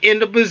least be in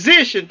the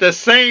position, the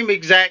same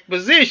exact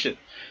position,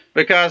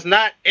 because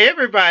not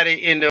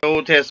everybody in the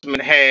Old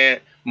Testament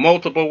had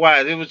multiple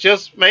wives. It was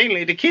just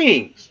mainly the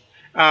kings.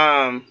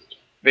 Um,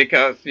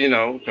 because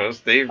because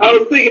they I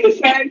was thinking the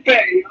same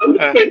thing.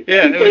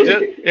 yeah,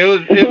 it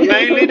was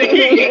mainly the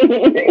king.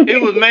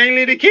 It was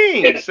mainly the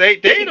kings. They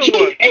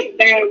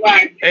the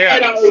one.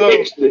 Yeah.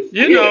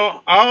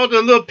 So all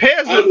the little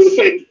peasants,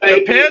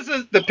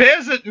 the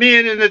peasant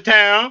men in the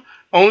town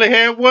only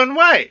had one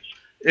wife.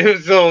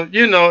 So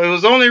it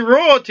was only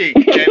royalty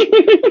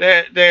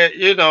that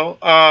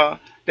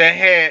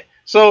had.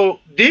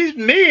 So these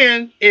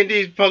men in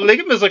these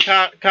polygamous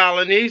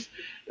colonies,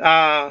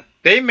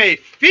 they may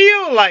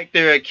feel like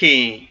they're a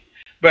king,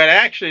 but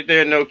actually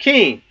they're no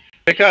king,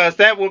 because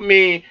that would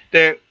mean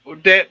that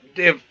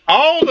if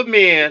all the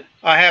men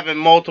are having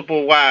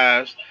multiple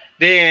wives,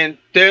 then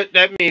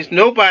that means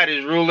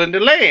nobody's ruling the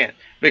land,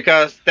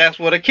 because that's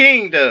what a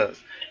king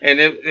does.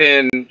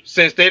 And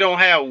since they don't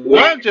have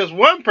just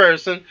one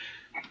person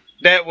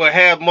that will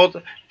have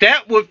multiple,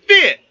 that would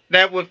fit.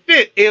 That would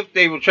fit if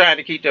they were trying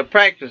to keep their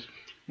practice.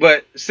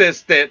 But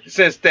since that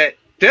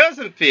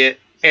doesn't fit,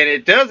 and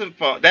it doesn't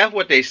fall, that's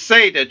what they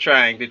say they're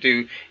trying to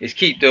do, is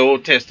keep the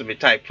Old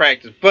Testament type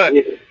practice. But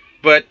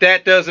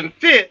that doesn't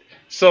fit.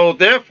 So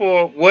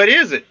therefore, what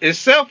is it? It's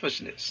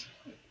selfishness.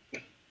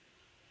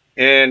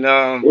 And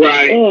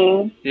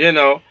and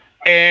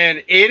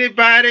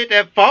anybody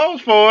that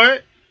falls for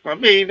it, I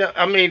mean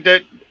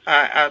that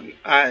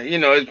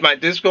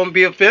this is going to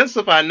be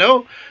offensive, I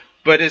know,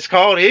 but it's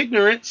called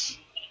ignorance.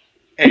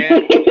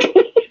 And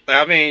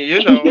I mean,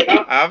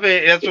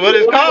 that's what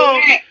it's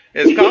called.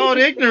 It's called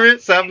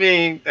ignorance. I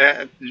mean,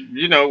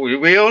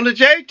 we on the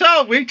J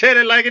Talk. We tell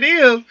it like it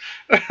is.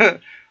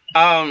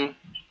 And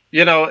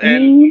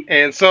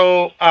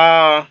so,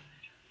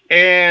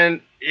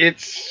 and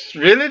it's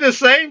really the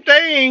same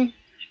thing.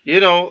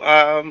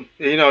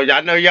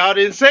 I know y'all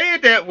didn't say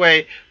it that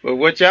way, but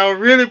what y'all were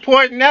really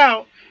pointing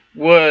out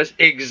was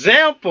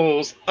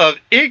examples of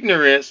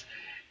ignorance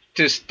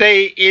to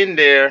stay in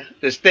there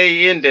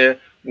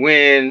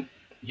when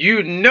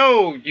you're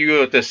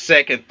the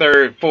second,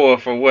 third,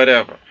 fourth, or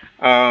whatever.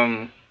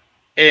 And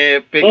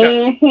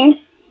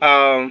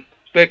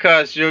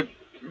because you're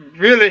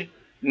really,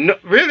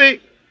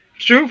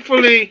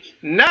 truthfully,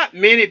 not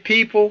many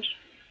people,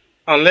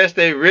 unless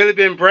they've really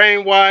been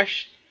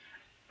brainwashed,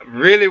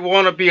 really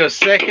want to be a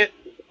second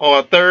or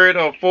a third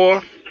or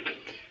fourth,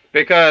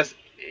 because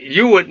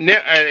you would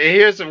never.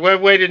 Here's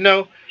one way to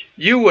know: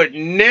 you would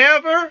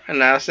never,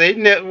 and I say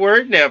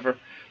word never,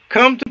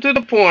 come to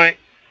the point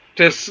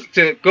to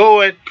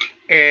go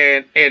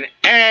and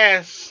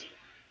ask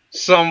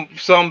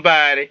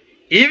somebody,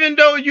 even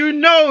though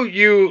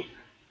you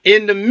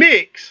in the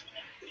mix,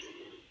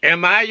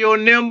 am I your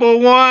number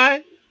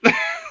one?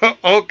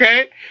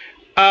 Okay.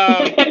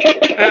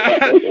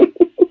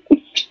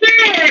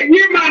 Sure,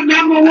 you're my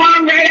number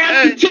one right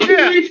after 2,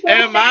 3, 4,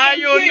 am 5, I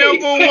your 6.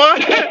 number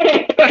one?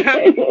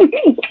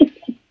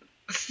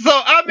 So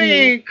I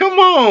mean, come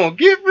on,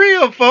 get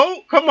real,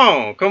 folk. Come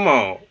on.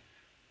 All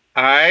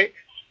right.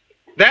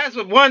 That's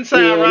one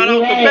sign right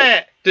off the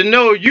bat to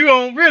know you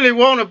don't really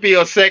want to be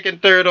a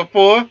second, third, or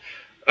fourth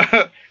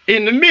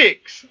in the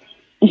mix.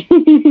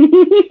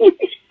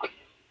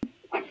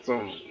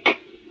 So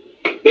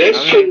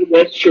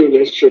That's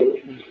true.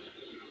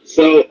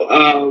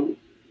 So,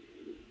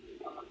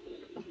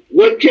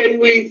 what can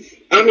we?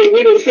 I mean,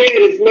 we don't say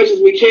it as much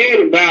as we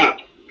can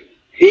about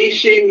he,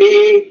 she,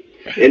 me,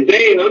 and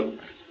them,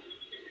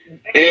 and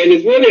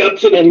it's really up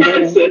to the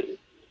person.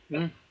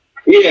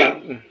 Yeah,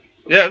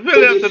 it's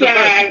really up to the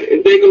person.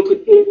 If they go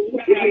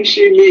continue he,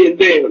 she, me, and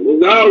them.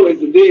 It's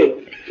always a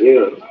deal.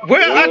 Yeah.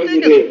 Well, I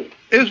think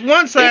it's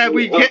one side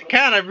we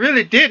kind of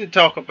really didn't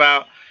talk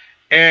about,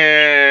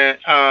 and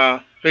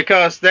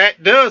because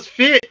that does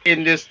fit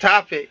in this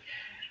topic,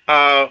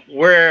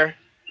 where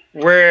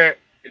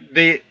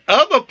the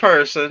other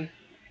person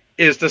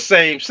is the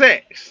same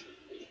sex,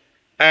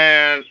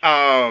 and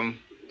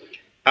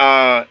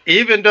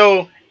even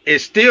though it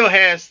still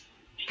has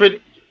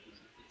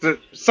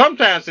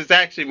sometimes it's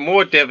actually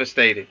more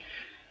devastating,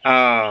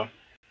 the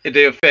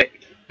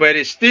effect, but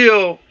it's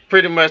still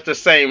pretty much the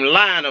same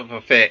line of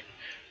effect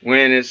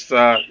when it's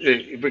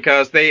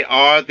because they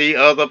are the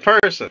other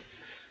person.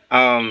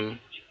 And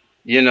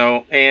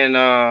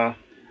there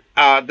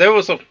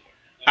was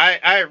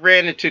I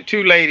ran into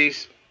two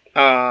ladies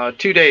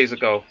 2 days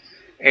ago,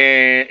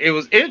 and it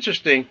was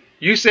interesting.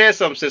 You said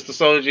something, Sister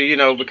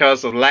Soldier,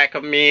 because of lack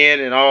of men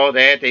and all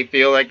that, they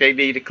feel like they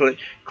need to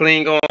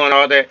cling on,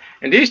 all that.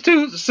 And these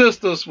two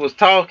sisters was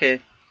talking,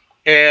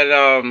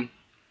 and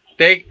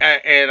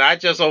and I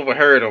just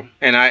overheard them,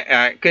 and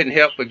I couldn't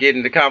help but get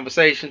in the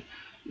conversation,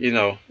 you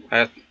know.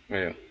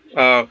 Yeah.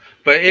 But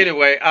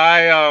anyway,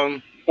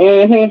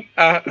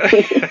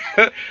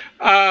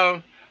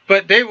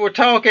 but they were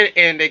talking,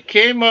 and they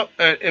came up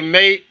and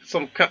made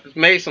some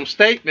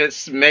statements,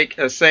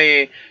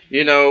 saying,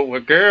 well,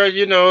 girl,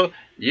 you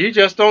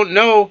just don't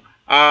know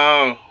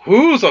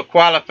who's a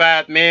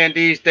qualified man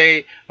these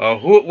days, or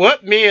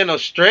what men are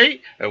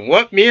straight and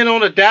what men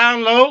on the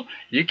down low.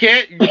 You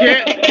can't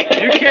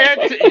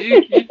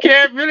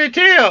really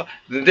tell.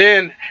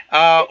 Then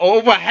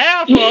over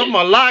half of them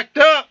are locked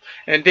up,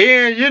 and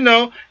then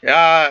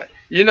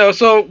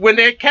so when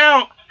they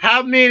count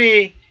how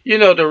many,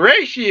 the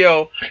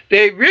ratio,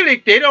 they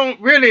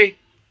don't really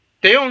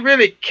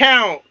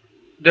count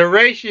the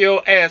ratio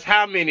as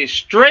how many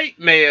straight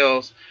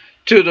males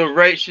to the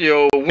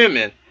ratio of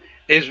women.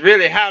 Is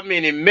really how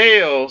many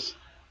males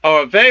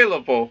are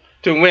available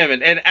to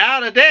women. And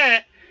out of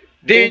that,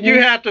 then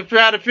you have to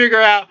try to figure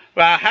out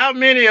how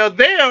many of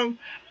them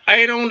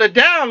ain't on the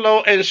down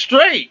low and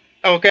straight.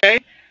 Okay?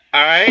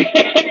 All right?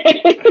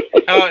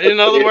 In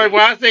other words,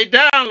 when I say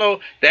down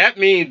low, that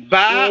means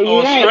bi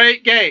or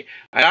straight gay.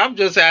 I'm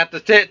just have to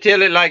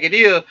tell it like it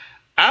is.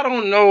 I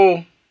don't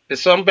know if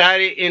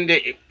somebody in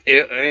the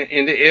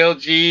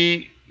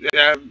LG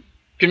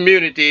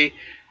community,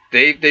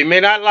 they may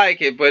not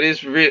like it, but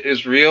it's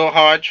real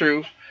hard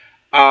truth.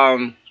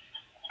 I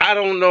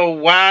don't know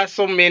why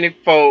so many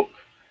folk.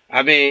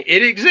 I mean,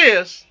 it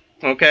exists,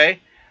 okay.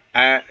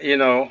 And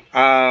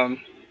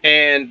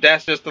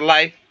that's just the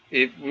life.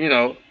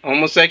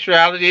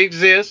 Homosexuality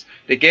exists.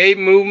 The gay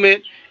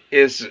movement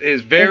is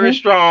very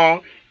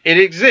strong. It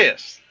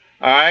exists.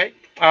 All right.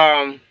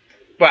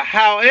 But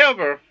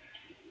however,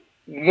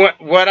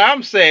 what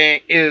I'm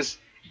saying is,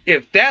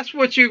 if that's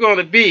what you're going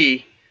to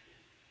be,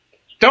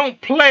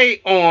 don't play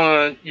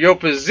on your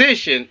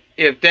position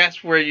if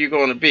that's where you're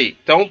going to be.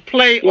 Don't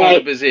play on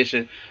the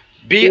position.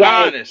 Be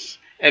honest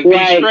and be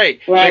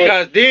straight.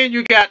 Because then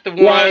you got the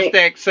ones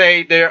that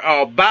say they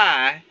are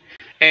bi,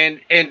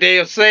 and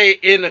they'll say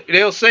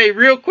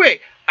real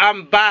quick,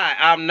 I'm bi,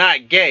 I'm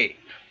not gay.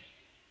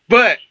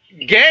 But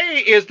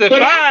gay is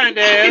defined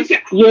as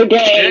you're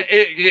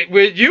gay.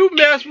 When you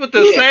mess with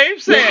the same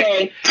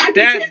sex,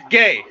 that's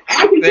gay.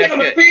 I can tell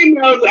the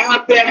females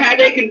out there how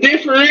they can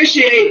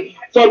differentiate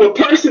from a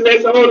person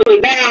that's on the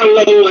down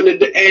low and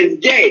as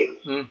gay.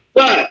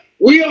 But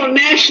we on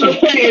national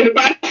fan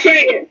about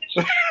saying,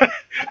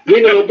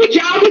 but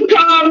y'all can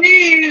call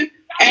in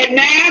at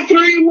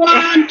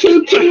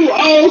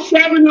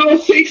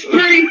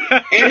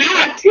 931-220-7063, and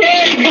I'll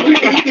tell you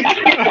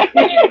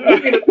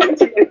the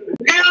person that's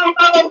down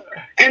low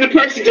and the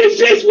person that's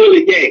just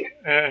really gay.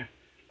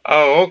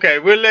 Okay.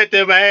 We'll let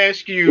them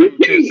ask you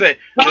to say.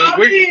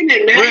 Call in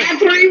at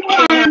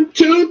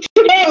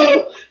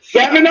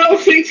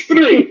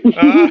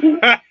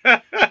 931-220-7063.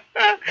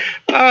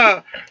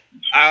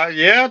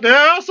 Yeah, there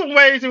are some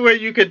ways where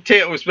you can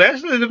tell,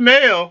 especially the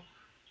male.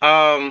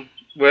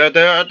 Well,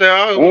 there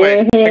are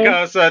ways,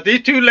 because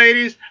these two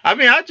ladies. I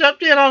mean, I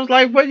jumped in. I was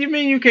like, "What do you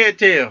mean you can't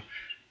tell?"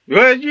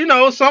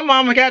 Well, some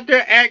of them got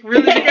their act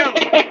really together,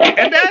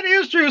 and that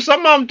is true.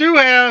 Some of them do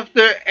have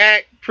their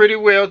act pretty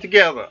well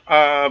together,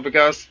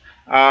 because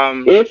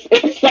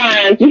it's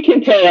signs, you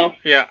can tell.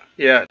 Yeah.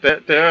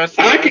 There are signs.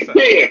 I can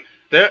tell.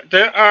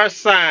 There are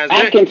signs.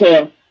 I can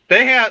tell.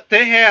 They have.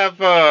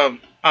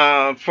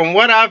 From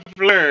what I've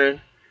learned,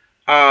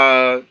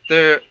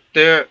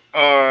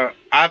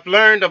 I've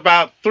learned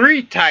about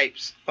 3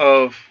 types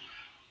of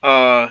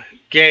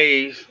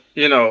gays.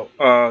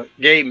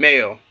 Gay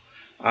male.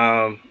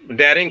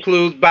 That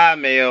includes bi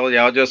male.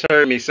 Y'all just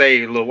heard me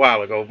say a little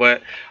while ago,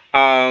 but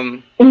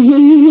and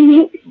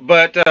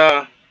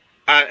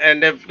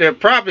there are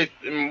probably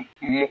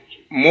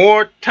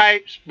more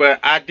types, but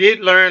I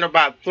did learn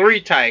about 3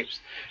 types: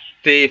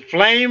 the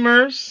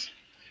flamers,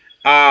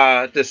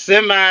 the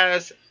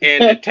semis,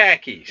 and the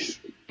tackies.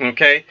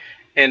 Okay,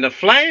 and the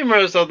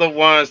flamers are the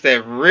ones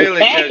that really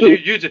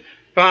the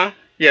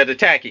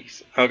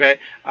tackies. Okay,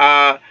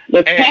 the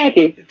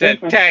tackies. The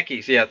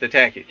tackies, the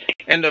tackies.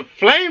 And the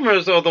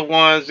flamers are the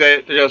ones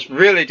that just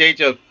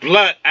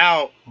blunt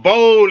out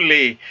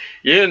boldly.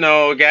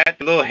 Got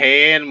the little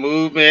hand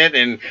movement,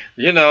 and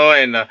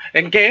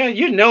and Gail,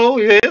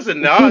 this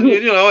and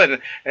that,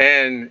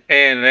 and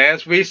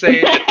as we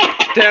say, the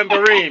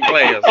tambourine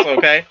players.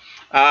 Okay.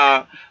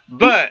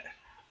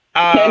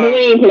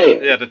 Tambourine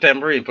players. Yeah, the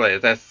tambourine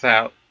players. That's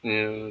how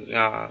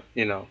I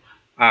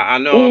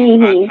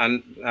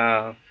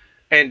know.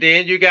 And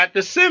then you got the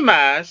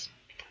semis,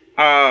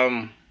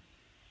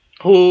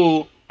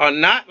 who are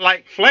not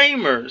like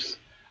flamers.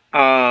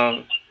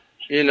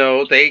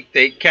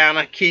 They kind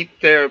of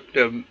keep their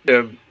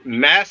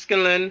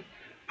masculine,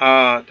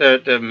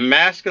 their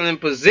masculine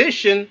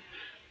position.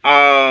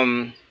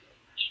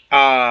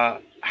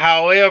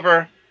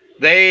 However,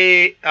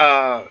 they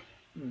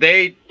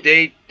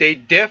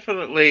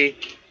definitely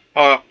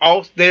are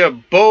also, they're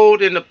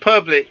bold in the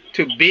public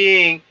to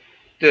being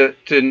to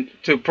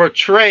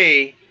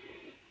portray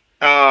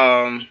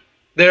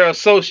their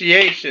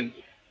association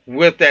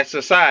with that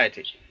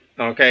society.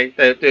 Okay,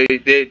 that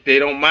they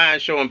don't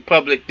mind showing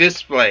public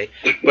display,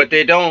 but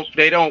they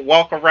don't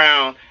walk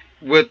around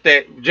with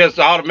that just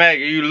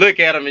automatically. You look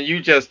at them and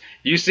you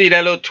see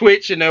that little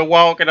twitch and they're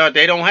walking out.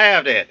 They don't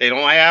have that. They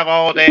don't have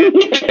all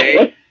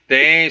that.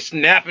 They ain't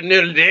snapping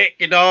their neck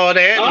and all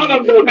that. All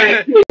of them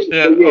have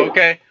Yeah,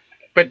 okay.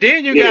 But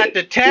then you got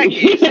the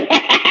tackies.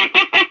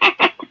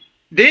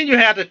 Then you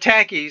have the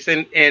tackies,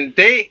 and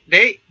they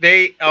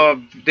are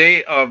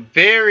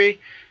very.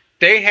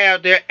 They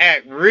have their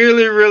act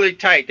really, really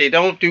tight. They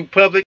don't do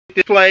public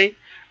display.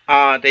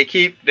 They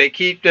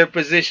keep their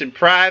position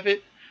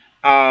private.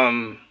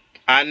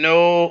 I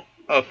know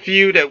a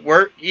few that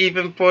work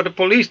even for the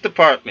police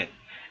department,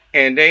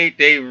 and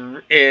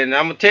and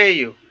I'm gonna tell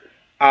you,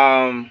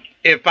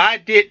 if I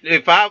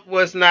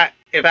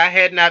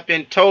had not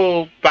been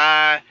told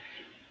by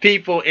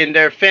people in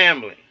their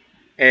family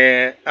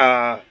and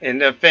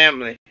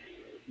that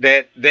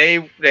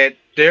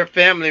their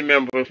family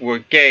members were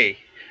gay,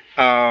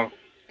 and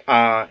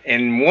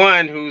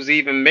one who's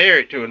even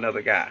married to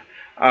another guy,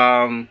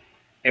 and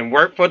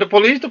worked for the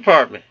police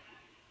department.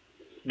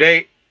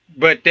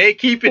 But they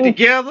keep it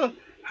together.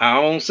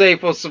 I don't say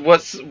for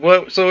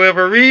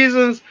whatsoever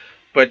reasons,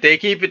 but they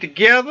keep it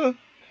together.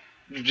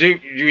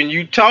 When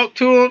you talk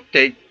to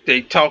them,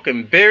 they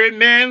talking very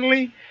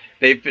manly.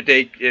 They got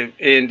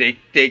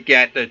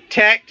the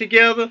tact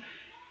together.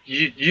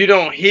 You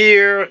don't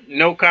hear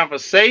no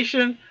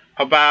conversation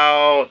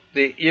about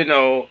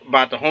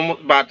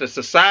about the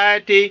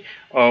society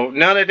or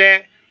none of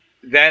that.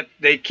 That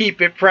they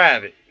keep it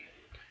private.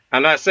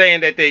 I'm not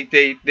saying that they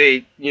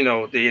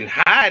in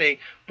hiding,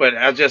 but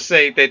I'll just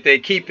say that they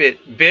keep it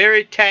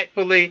very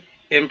tactfully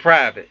in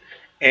private,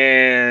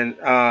 and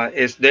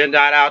they're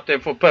not out there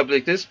for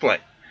public display.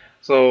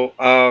 So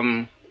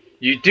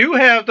you do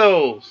have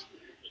those,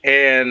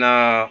 and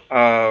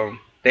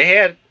they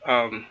had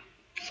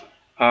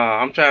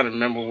I'm trying to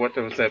remember what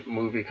was that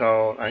movie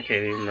called. I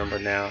can't even remember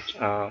now.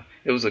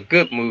 It was a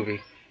good movie.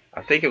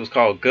 I think it was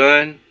called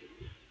Gun.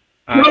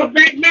 Go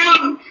back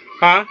now.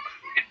 Huh?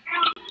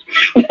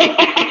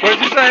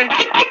 What'd you say?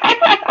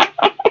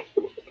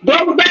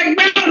 Go back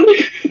now.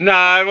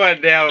 Nah, it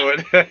wasn't that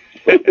one.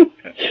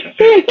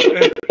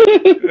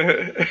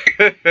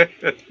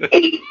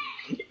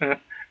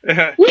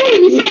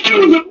 You said it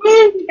was a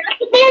movie.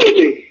 That's a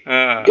movie.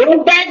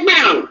 Go back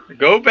now.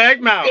 Go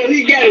back now. And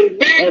he got his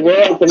back. It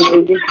was a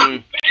movie.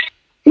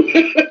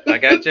 I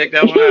gotta check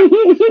that one out.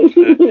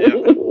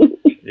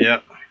 Yeah.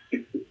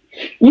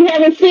 You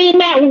haven't seen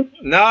that one?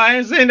 No, I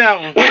ain't seen that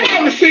one. I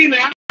haven't seen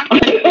that.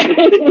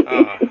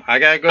 I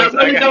gotta go. I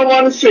really don't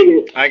want to see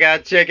it. I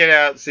gotta check it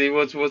out. See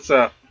what's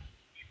up.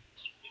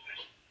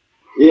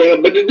 Yeah,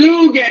 but the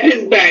dude got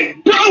his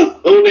back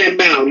broke on that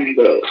mountain,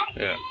 though.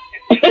 Yeah.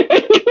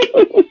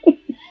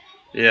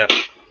 Yeah.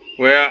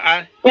 Well,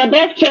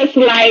 that's just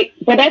like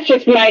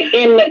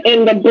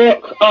in the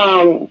book,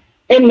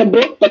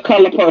 The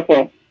Color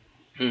Purple.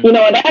 You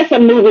know, that's a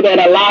movie that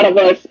a lot of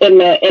us in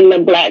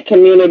the black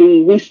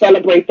community, we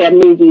celebrate that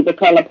movie, The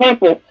Color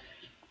Purple.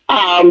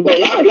 But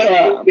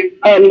it's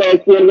a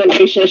lesbian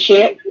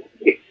relationship.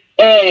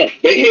 And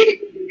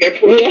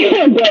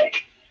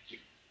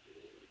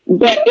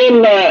but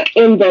in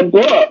the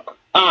book,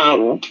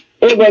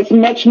 it was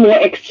much more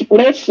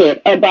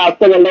explicit about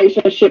the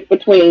relationship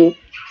between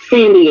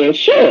Celie and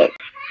Suge.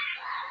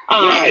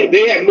 Right,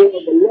 they had more of a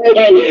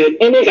lesbian.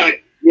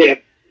 Yeah.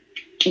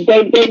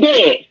 They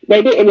did.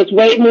 It was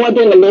way more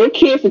than the little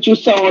kiss that you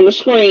saw on the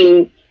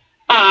screen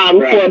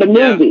for the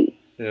movie.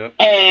 Yeah.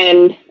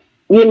 And,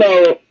 you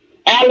know,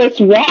 Alice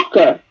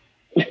Walker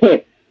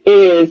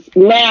is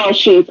now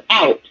she's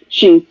out.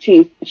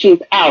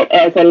 She's out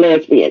as a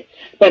lesbian.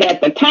 But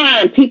at the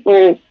time,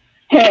 people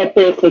had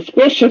their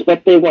suspicions,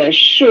 but they weren't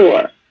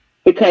sure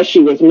because she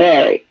was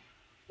married.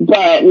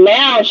 But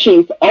now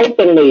she's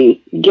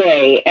openly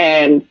gay,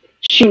 and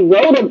she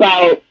wrote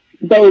about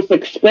those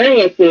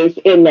experiences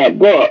in that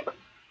book.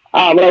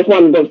 That was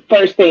one of the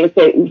first time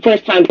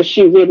that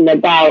she's written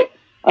about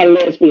a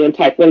lesbian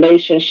type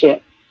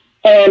relationship.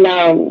 And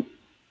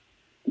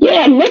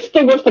yeah,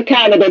 Mr. was the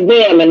kind of the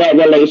them in that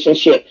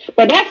relationship.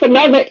 But that's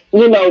another,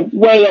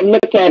 way of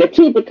looking at it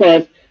too,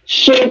 because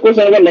Suge was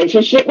in a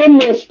relationship with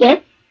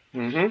Mr.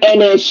 And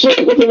then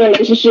Suge was in a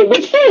relationship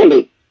with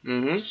Celie.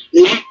 All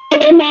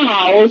in the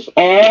house,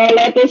 all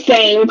at the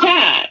same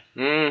time.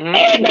 And,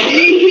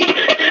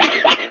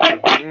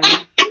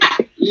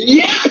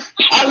 yeah,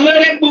 I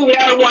love that movie.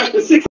 I watched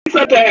it 6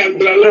 times,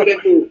 but I love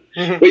that movie.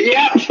 But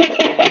yeah, sure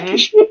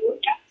was.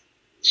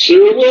 She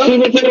was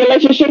in a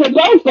relationship with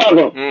both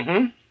of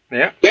them.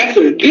 Yeah. That's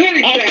a good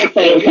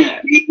example.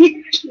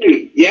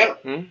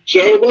 Yep,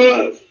 sure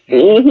was.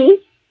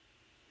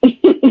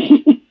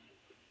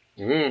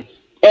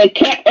 And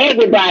kept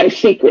everybody's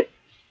secret.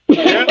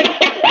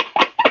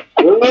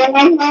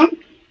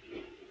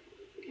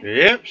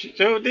 Yep, she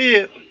sure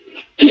did.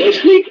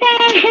 She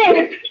got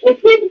her. Well,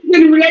 she was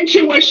in a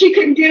relationship where she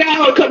couldn't get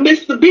out because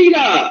Mr. beat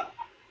her.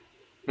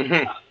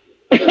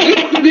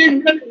 Mr.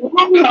 didn't really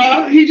want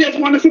her. He just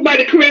wanted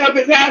somebody to come out of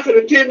his house and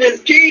attend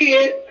his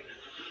kid.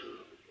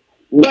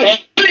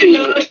 But he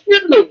loved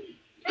Sheila.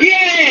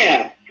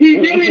 Yeah, he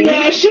really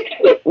loved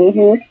Sheila.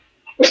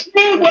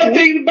 Still wasn't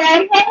thinking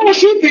about her.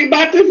 She thinking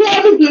about this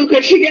other dude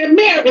because she got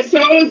married. So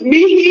it was me,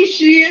 he,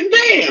 she, and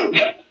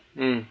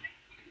them.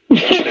 So,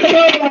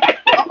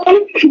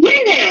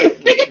 yeah,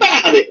 think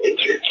about it.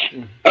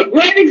 A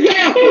great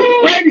example.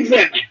 Great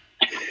example.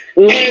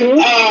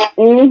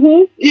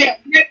 And yeah,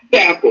 great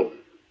example.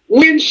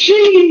 When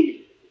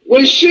she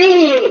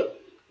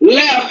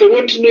left and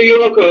went to New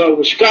York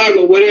or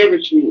Chicago, whatever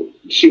she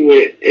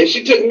went, and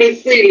she took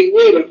Miss Seeley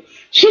with her.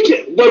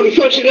 But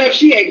before she left,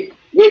 she had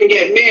went and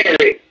get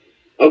married.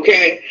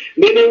 Okay,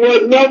 then there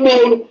was no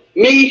more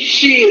me,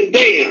 she, and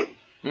them.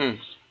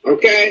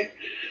 Okay,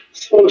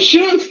 so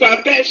she'll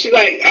stop that. She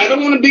like, I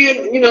don't want to be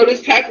in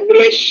this type of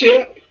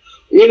relationship.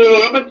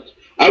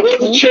 I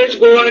was a church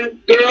going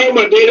girl.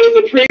 My dad was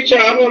a preacher.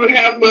 I want to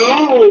have my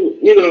own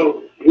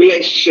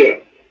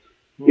relationship.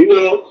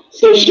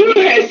 So she'll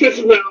have sense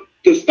enough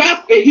to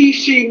stop the he,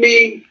 she,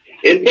 me,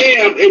 and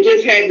them, and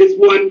just had this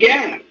one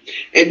guy.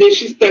 And then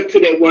she stuck to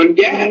that one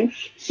guy.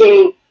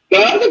 So the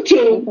other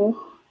two,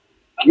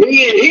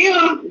 me and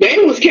him, they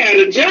was kind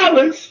of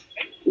jealous,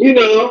 and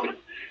they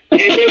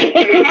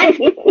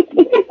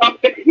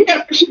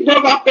she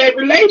broke off that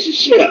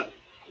relationship.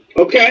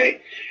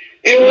 Okay,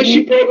 and when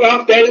she broke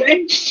off that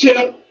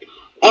relationship,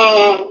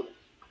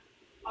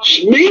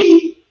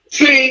 me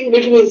sing,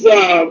 which was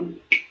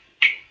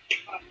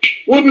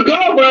Whoopi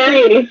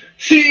Goldberg,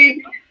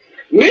 see,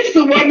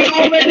 Mr. wasn't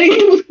already,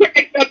 he was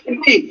cracked up to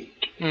me.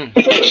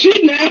 So she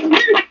left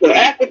Mr.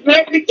 after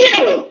threatening to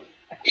kill him.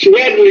 She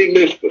had to leave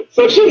Mr.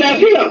 So she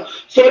left him.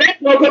 So that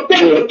broke up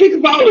that. But think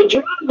of all the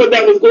drama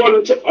that was going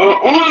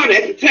on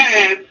at the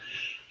time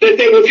that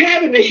they was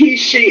having the he,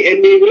 she,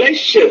 and me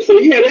relationship. So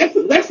yeah,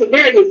 that's a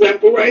very good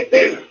example right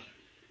there.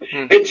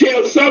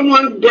 Until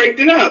someone break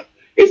it up.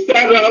 It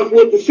started off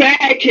with the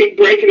sidekick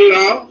breaking it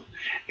off,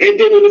 and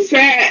then when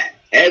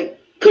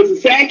because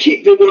the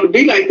sidekick didn't want to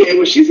be like that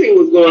when she seen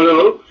what's going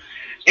on,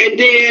 and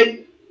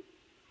then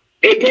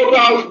it broke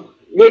off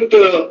with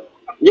the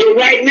your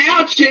right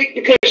now chick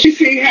because she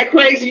seen how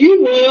crazy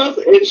you was,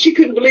 and she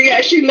couldn't believe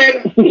how she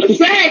let a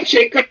side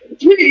chick come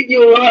between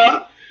you and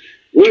her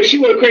when she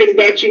wasn't crazy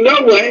about you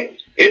no way,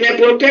 and that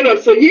broke that up.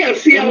 So yeah,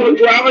 see all the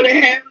drama they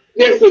have.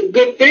 That's a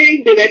good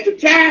thing that at the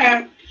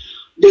time,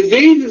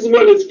 diseases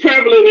weren't as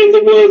prevalent as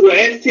it was, or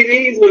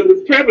STDs weren't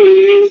as prevalent as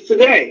it is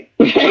today.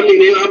 I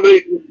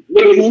mean,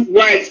 really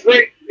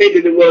widespread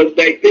than it was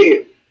back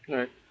then.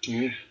 Right.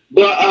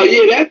 But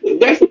yeah,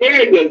 that's a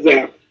very good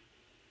example.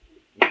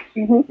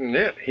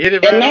 Yeah, hit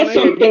it right. And that's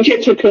something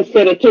to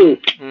consider too.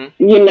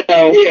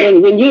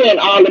 When you're in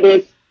all of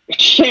this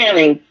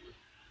sharing,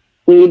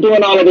 when you're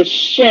doing all of this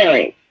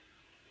sharing,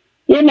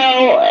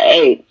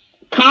 a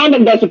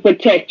condom doesn't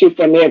protect you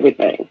from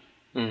everything.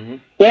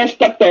 There's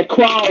stuff that's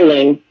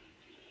crawling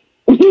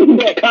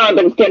that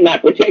condoms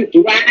cannot protect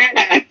you.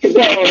 So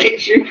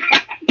that's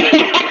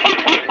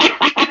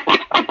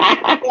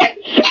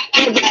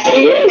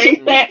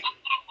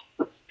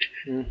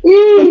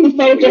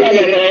a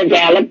very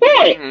valid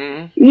point.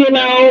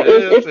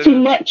 It's too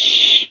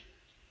much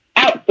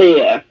out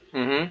there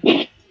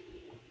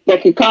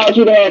that could cause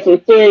you to have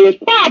some serious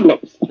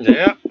problems.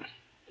 Yeah.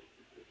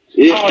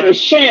 All the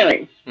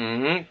sharing.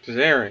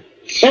 Sharing.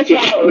 That's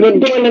why we're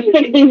doing the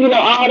 60s,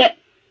 all that.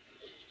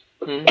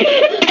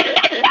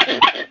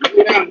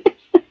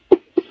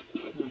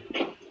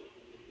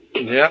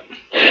 Yep.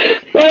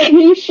 But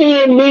he,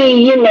 she, and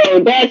me,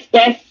 that's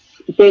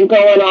been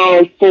going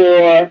on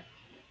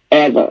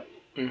forever.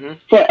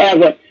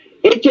 Forever.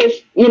 It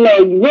just,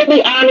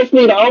 really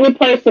honestly, the only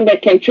person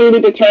that can truly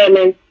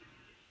determine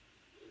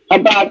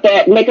about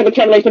that, make a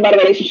determination about a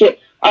relationship,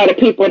 are the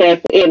people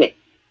that's in it.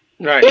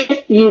 Right.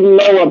 If you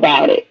know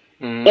about it.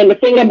 And the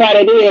thing about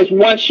it is,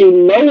 once you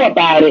know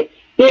about it,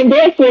 then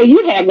therefore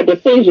you have a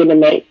decision to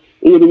make.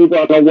 Either you're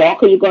going to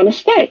walk or you're going to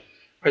stay.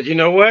 But you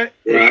know what?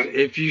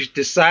 If you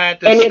decide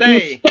to stay.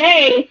 If you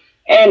stay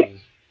and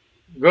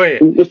go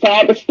ahead.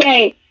 Decide to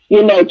stay,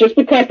 just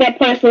because that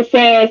person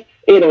says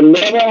it'll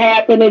never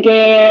happen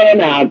again,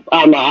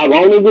 I'm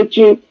only with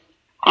you,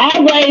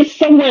 always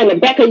somewhere in the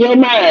back of your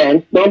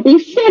mind, don't be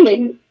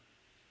silly.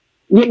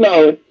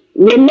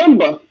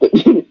 Remember,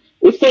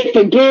 it says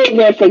forgive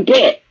and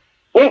forget.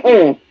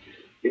 I'm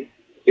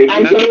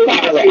so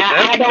sorry.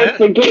 I don't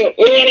forget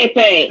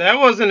anything. That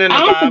wasn't in the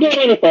Bible. I don't forget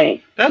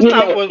anything. That's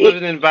not what was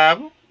in the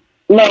Bible.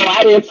 No,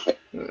 I didn't.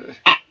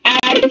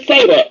 I didn't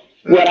say that.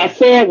 What I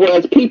said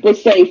was people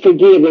say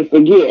forgive and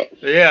forget.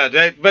 Yeah,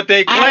 but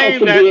they claim I don't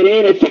forget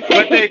anything.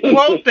 But they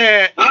quote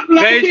that. I'm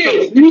like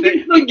this. You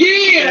can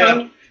forgive.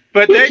 Yeah,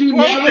 but they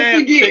quote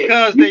that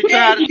because they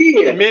try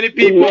to. Many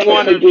people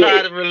want to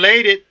try to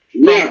relate it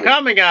from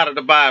coming out of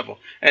the Bible,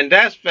 and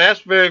that's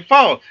very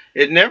false.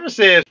 It never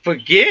says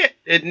forget.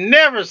 It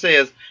never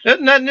says. There's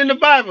nothing in the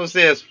Bible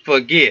says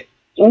forget.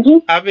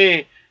 I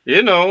mean,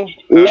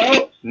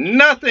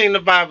 nothing in the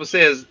Bible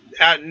says.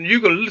 You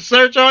can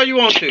search all you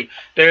want to.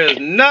 There's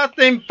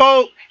nothing,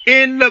 folk,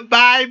 in the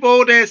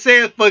Bible that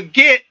says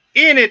forget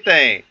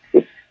anything.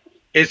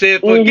 It says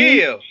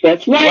forgive.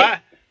 That's right. Why?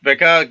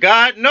 Because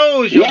God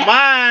knows your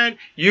mind.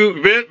 You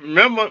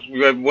remember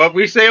what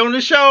we say on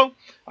the show.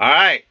 All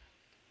right.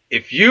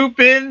 If you've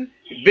been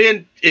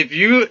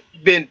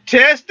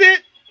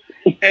tested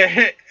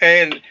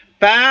and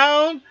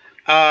found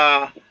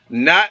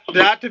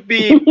not to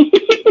be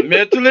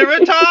mentally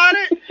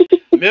retarded,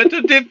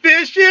 mental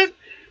deficient,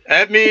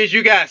 that means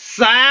you got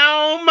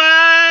sound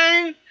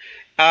mind,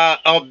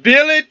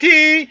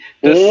 ability,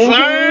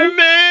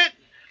 discernment.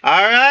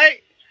 All right.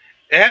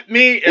 That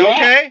means,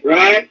 okay?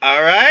 Right.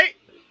 All right.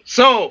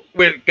 So,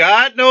 when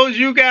God knows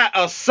you got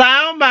a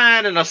sound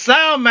mind, and a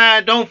sound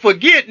mind don't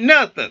forget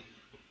nothing.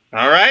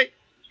 All right?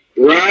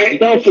 Right.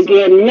 Don't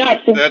forget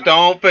nothing.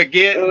 Don't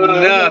forget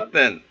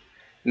nothing.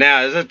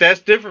 Now, that's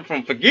different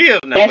from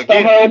forgive. Now, that's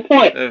the whole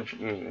point.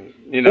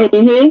 You know.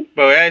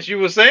 But as you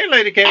were saying,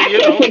 Lady K, I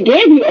can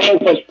forgive you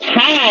over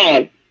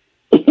time.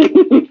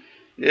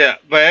 Yeah,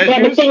 but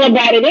the thing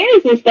about it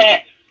is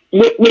that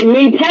with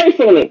me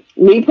personally,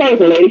 Lady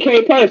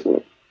K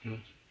personally,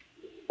 I'm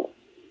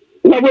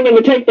not willing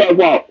to take that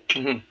walk.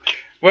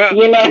 Well,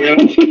 you know,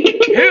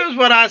 here's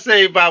what I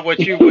say about what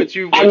you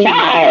your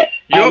comment.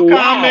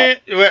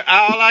 Well,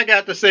 all I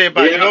got to say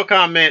about your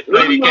comment,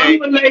 Lady K,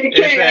 Lady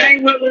K, I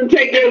ain't willing to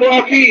take that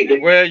walk either.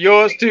 Well,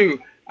 yours too.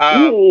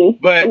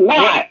 But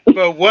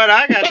what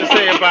I got to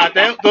say about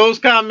those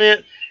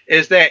comments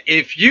is that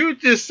if you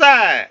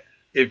decide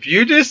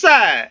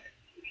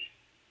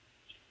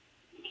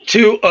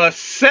to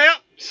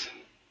accept,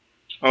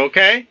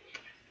 okay,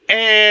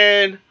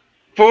 and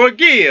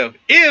forgive,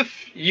 if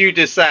you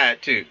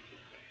decide to,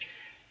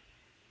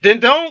 then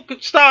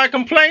don't start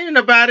complaining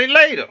about it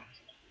later,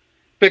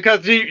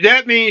 because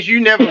that means you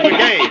never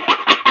forgave.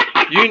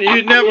 You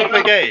never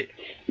forgave.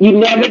 You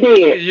never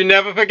did. You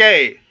never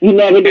forgave. You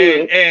never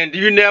did. And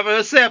you never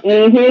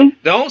accepted.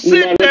 Don't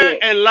sit there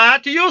and lie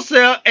to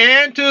yourself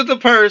and to the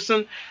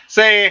person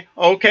saying,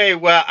 okay,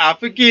 well, I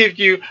forgive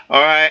you.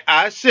 All right,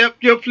 I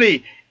accept your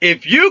plea.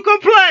 If you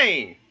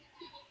complain,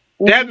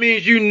 that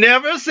means you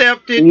never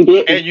accepted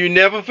and you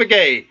never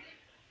forgave.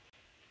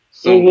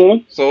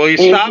 So, so you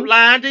stop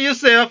lying to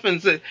yourself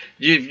and say,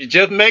 you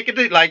just make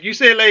it, like you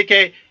said, Lady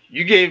K,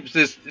 you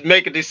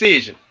make a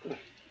decision.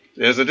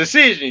 There's a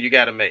decision you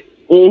got to make.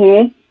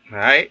 All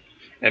right?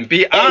 And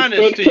be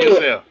honest to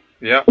yourself.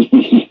 Yep.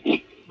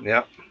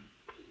 Yep.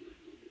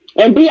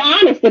 And be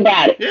honest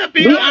about it. Yeah,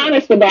 be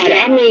honest about it.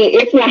 I mean,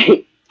 it's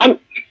like,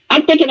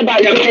 I'm thinking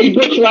about George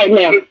Bush right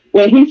now.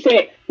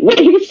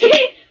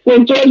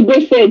 When George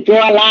Bush said,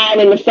 draw a line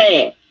in the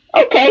sand.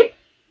 Okay.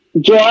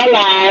 Draw a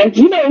line.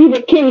 You know, we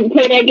were kids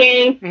play that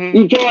game.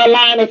 You draw a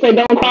line and say,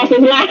 don't cross this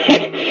line.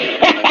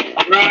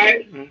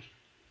 Right.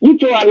 You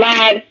draw a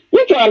line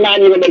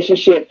in your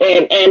relationship.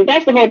 And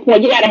that's the whole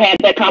point. You got to have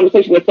that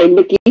conversation and say,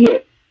 look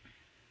here.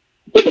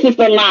 This is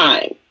the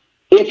line.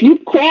 If you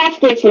cross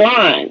this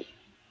line,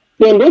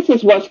 then this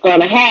is what's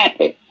going to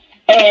happen.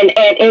 And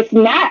it's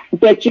not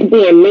that you're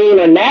being mean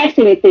or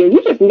nasty or anything.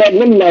 You just letting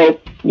them know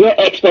your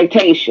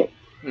expectation.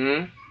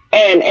 And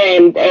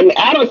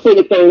I don't see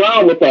anything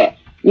wrong with that.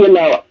 You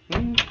know,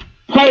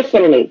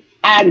 personally,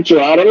 I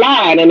draw the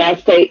line and I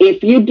say,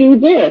 if you do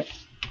this,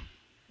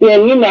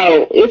 then, you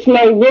know, it's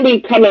no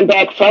really coming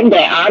back from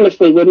that,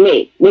 honestly, with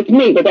me,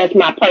 but that's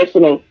my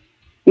personal,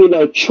 you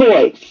know,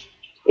 choice.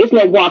 It's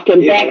no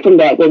walking back from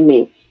that with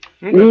me.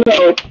 You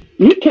know,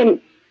 you can,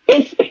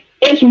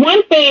 it's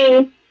one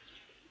thing,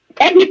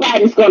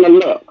 everybody's going to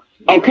look,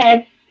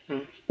 okay?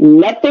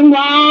 Nothing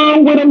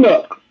wrong with a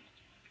look.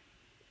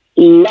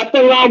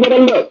 Nothing wrong with a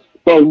look.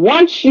 But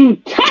once you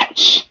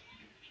touch,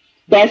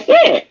 that's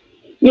it.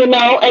 You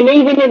know, and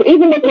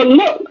even with a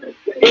look,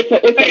 it's a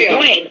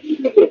glance.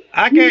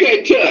 I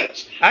can't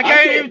touch. I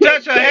can't even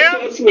touch her hair.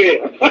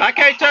 I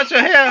can't touch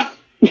her hair.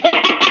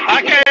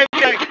 I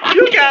can't.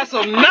 You got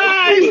some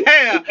nice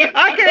hair.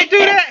 I can't do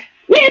that.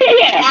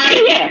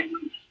 Yeah.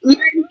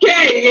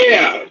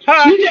 Yeah.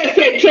 Huh? You just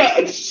said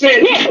touch.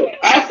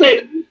 I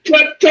said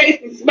touch,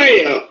 taste, and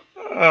smell.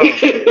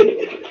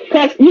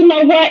 Because you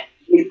know what?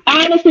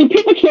 Honestly,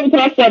 people keep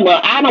telling us,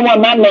 well, I don't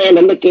want my man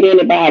to look at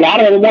anybody. I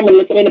don't want a woman to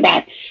look at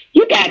anybody.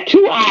 You got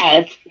two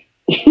eyes.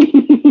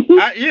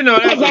 You know,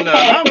 that's enough.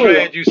 I'm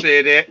glad you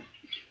said that.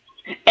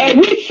 And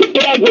we see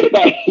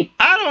everything.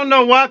 I don't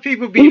know why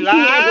people be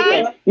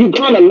lying. You're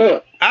gonna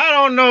look. I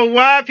don't know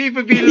why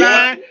people be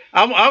lying.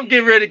 I'm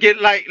getting ready to get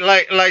like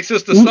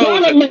Sister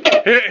Soldier.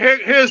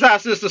 Here's how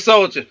Sister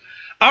Soldier.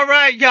 All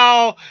right,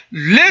 y'all,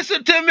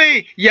 listen to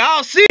me.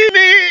 Y'all see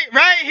me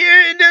right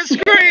here in the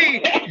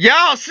screen.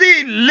 Y'all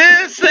see,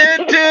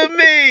 listen to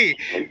me.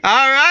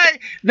 All right?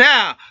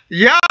 Now,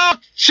 y'all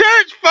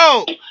church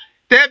folk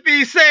that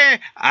be saying,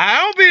 I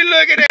don't be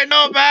looking at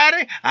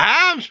nobody.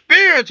 I'm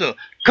spiritual.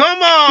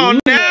 Come on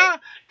now.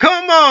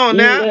 Come on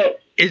now.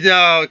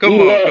 Come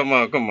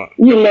on.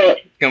 You look.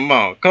 Come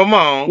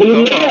on.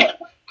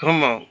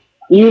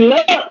 You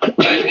look.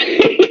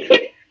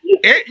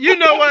 You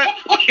know what?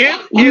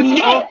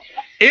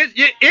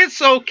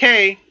 It's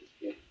okay.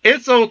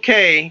 It's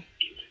okay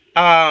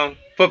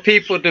for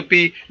people to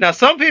be. Now,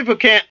 some people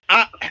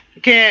cannot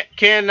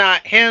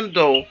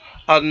handle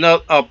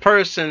a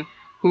person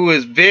who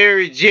is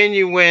very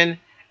genuine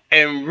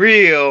and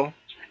real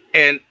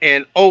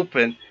and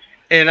open.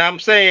 And I'm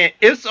saying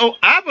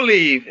I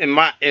believe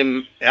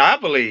I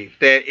believe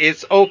that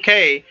it's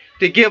okay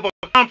to give a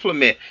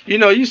compliment.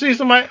 You see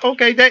somebody,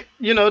 okay, they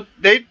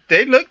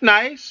look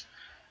nice,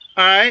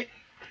 all right.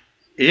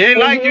 It ain't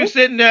like you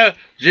sitting there,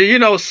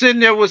 sitting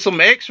there with some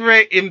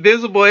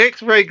invisible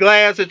X-ray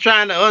glass and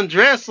trying to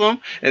undress them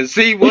and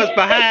see what's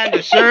behind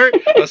the shirt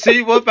or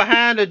see what's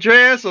behind the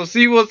dress or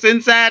see what's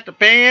inside the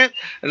pants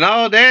and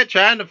all that,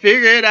 trying to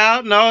figure it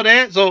out and all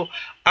that. So,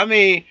 I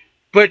mean,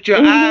 but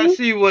your eyes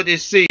see what it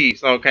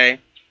sees, okay?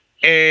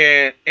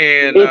 And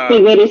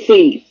see what it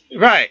sees.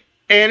 Right.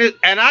 And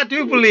I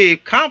do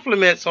believe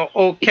compliments are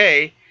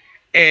okay,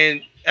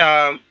 and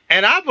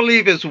I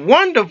believe it's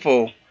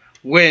wonderful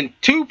when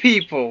two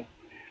people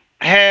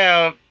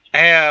have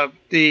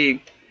the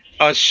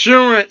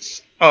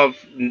assurance of,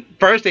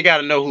 first they got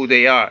to know who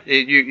they are.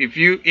 If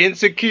you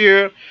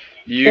insecure,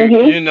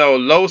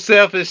 low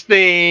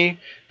self-esteem,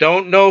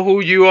 don't know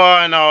who you are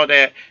and all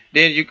that,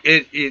 then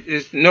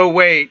it's no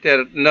way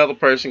that another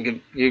person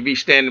can be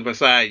standing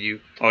beside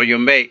you or your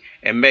mate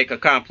and make a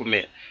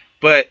compliment.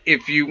 But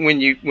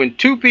when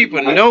two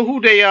people know who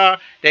they are,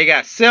 they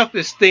got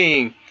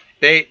self-esteem,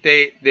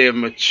 they're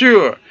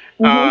mature,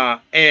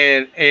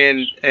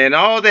 and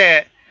all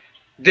that,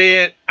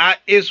 then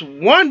it's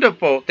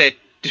wonderful that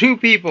two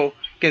people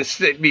can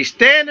be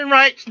standing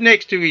right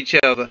next to each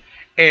other,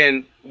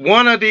 and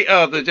one or the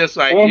other, just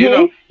like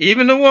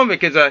even the woman,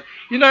 because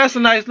that's a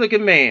nice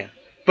looking man,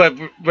 but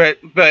good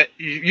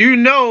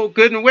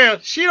and well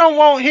she don't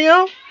want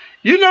him.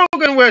 Good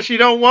and well she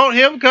don't want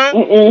him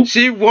because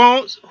she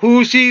wants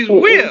who she's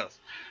with.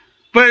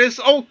 But it's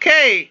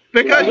okay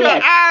because your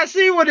eyes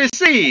see what it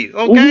sees.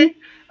 Okay,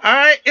 all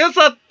right.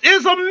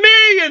 It's a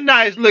million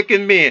nice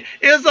looking men.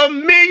 It's a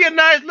million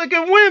nice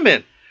looking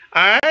women.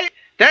 All right.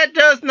 That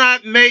does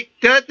not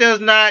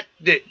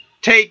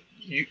take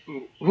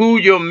who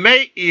your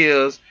mate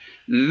is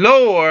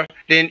lower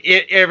than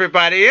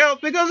everybody else,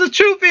 because the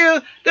truth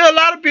is there are a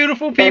lot of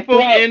beautiful people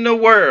in the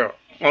world.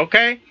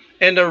 Okay.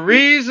 And the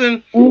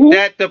reason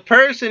that the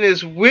person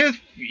is with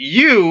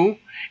you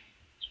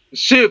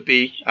should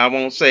be, I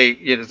won't say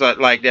it's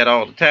like that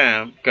all the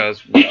time,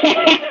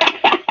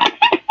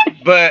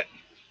 but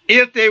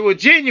if they were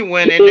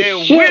genuine and they're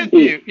with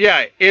you,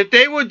 if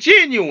they were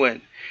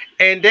genuine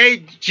and they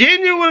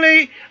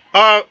genuinely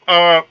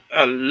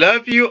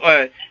love you,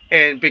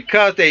 and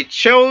because they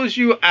chose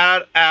you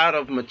out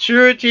of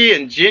maturity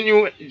and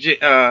genuine,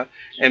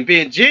 and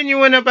being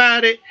genuine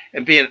about it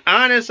and being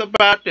honest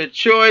about their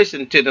choice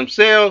and to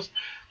themselves,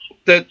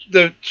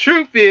 the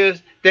truth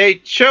is they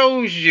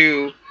chose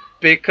you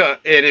because,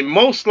 and it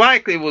most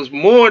likely was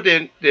more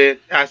than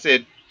I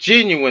said,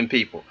 genuine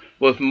people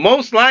was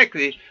most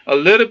likely a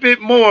little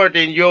bit more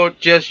than your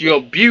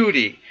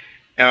beauty,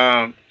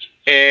 and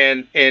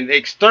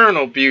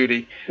external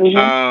beauty,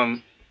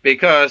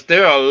 because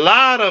there are a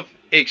lot of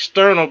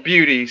external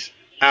beauties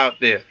out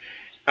there,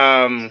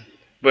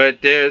 but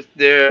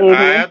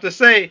I have to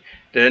say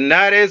there are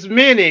not as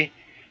many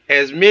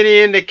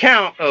in the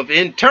count of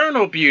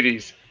internal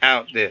beauties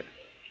out there.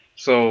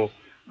 So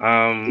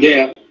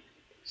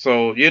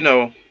so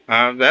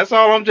that's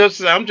all. I'm just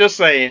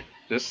saying,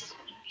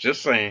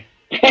 just saying.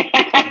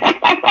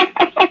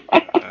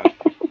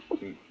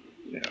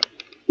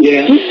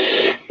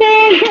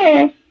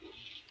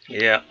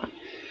 Yeah.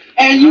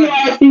 And you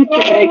are so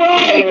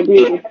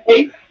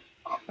right.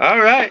 All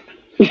right.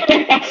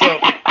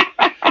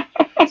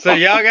 So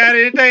y'all got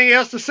anything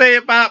else to say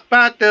about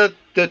the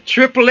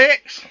triple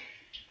X?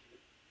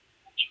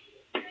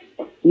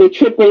 The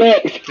triple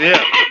X.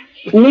 Yeah.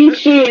 Me,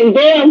 she, and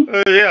them.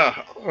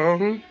 Yeah.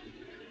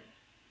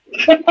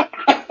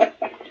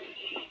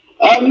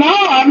 No,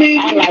 I mean,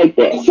 I like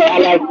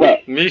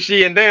that. Me,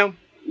 she, and them.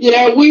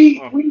 Yeah, we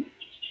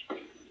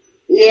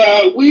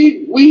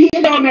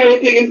hit on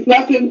everything. It's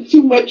nothing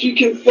too much you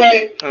can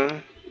say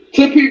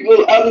to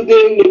people other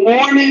than the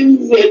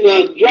warnings and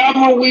the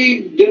drama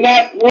we do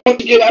not want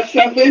to get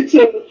ourselves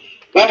into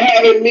by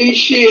having me,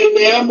 she, and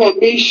them, or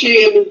me,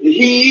 she, and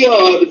he,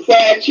 or the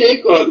side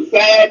chick, or the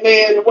side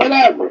man, or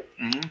whatever.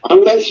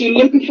 Unless you're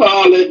looking for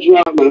all that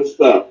drama and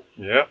stuff.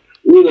 Yeah.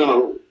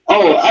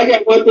 Oh, I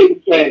got one thing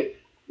to say.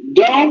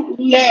 Don't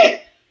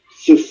let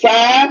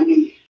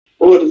society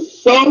or the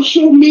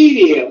social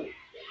media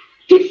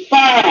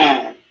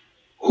define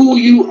who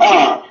you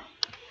are.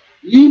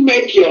 You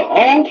make your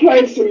own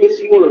place in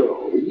this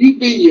world. You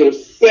be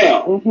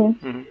yourself.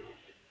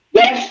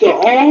 That's the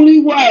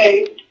only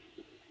way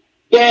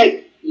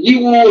that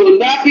you will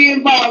not be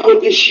involved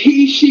with the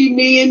he, she,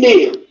 me, and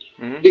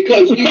them.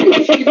 Because you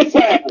can see the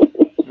side.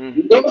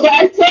 Know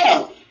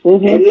thyself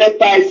and let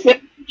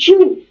thyself be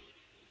true.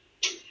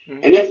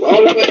 And that's the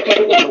only way to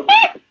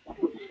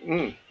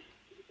go.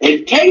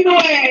 And take it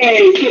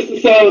away,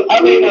 Sister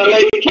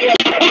Lady Kim.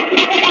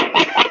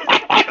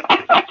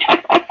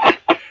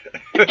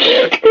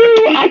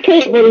 I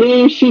can't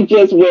believe she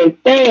just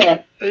went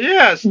there. Yeah.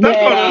 Yeah, stuck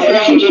on Yeah,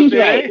 herself a little she's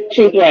right. bit,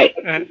 She's right.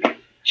 eh?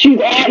 She's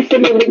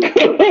absolutely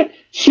correct.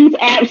 She's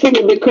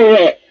absolutely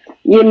correct.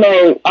 You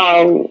know,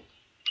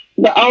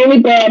 the only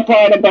bad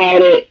part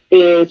about it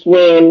is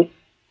when,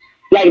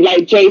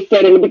 like Jay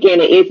said in the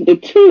beginning, is the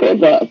two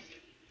of us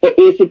or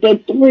is it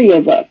the three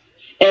of us?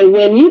 And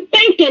when you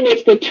thinking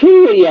it's the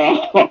two of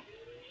y'all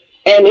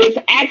and it's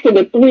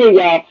actually the three of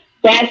y'all,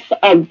 that's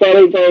a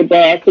very, very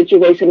bad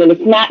situation, and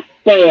it's not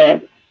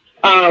fair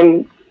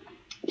um,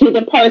 to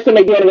the person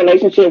that you're in a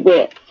relationship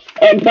with.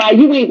 And by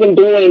you even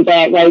doing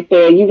that right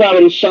there, you've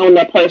already shown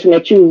that person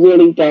that you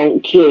really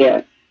don't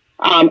care,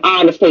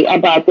 honestly,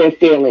 about their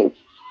feelings.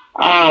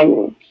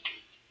 Um,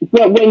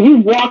 but when you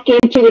walk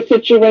into the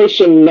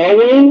situation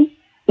knowing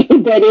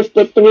that it's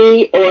the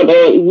three or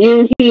the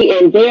you, he,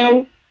 and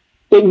them,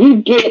 then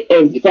you get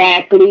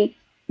exactly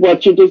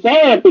what you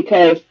deserve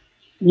because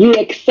you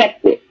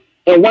accept it.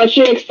 And once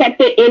you accept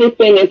it,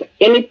 anything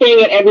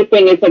and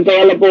everything is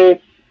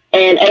available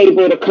and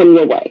able to come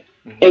your way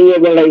in your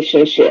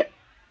relationship.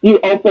 You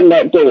open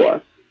that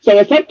door. So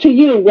it's up to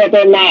you whether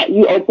or not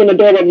you open the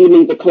door or you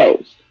leave it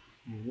closed.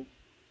 Mhm.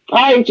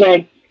 All right,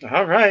 Jay.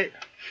 All right.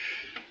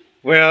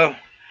 Well,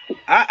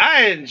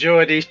 I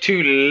enjoy these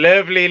two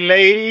lovely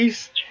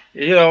ladies.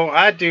 You know,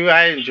 I do.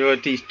 I enjoy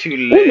these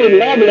two This is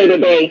lovely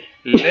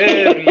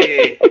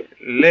today.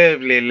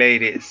 lovely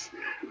ladies.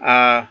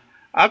 Uh,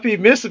 I'll be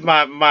missing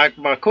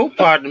my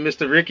co-partner,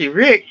 Mr. Ricky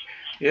Rick.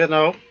 You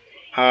know,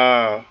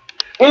 uh,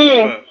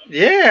 Mm. but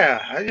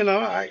yeah, you know,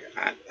 I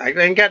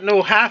ain't got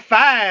no high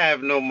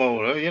five no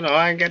more. You know,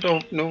 I ain't got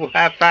no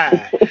high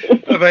five.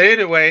 But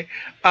anyway,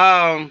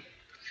 um,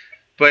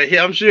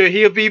 I'm sure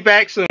he'll be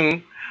back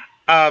soon.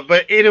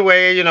 But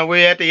anyway, you know,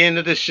 we're at the end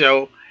of the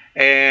show,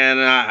 and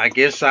I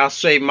guess I'll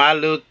say my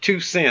little 2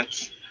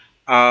 cents.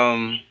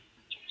 Um,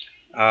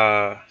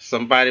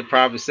 Somebody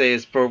probably say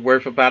it's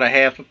worth about a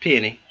half a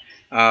penny.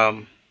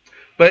 Um,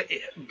 but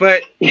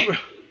but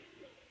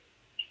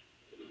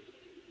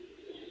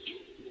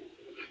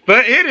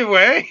but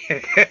anyway,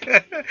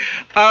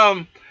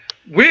 um,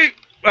 we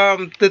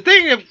the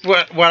thing of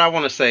what I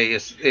want to say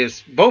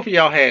is both of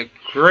y'all had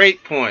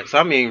great points.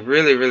 I mean,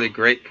 really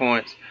great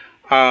points.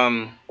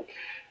 Um,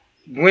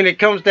 when it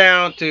comes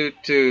down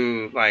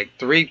to like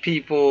three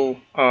people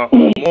or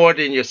more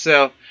than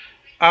yourself,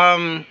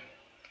 um,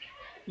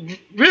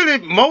 really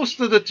most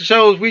of the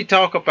shows we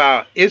talk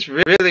about it's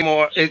really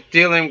more it's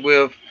dealing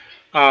with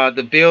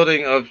the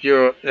building of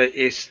your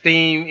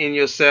esteem in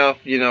yourself.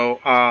 You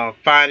know,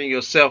 finding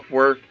your self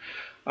worth,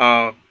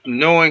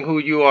 knowing who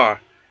you are,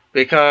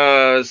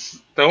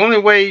 because the only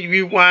way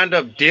you wind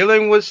up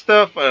dealing with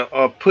stuff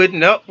or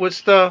putting up with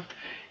stuff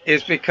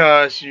is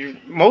because you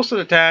most of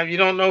the time you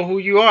don't know who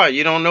you are.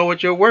 You don't know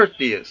what your worth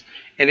is.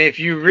 And if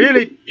you're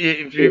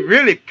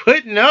really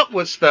putting up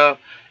with stuff,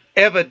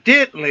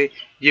 evidently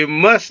you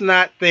must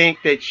not think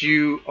that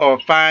you or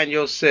find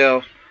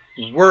yourself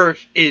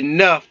worth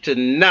enough to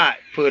not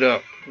put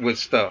up with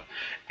stuff.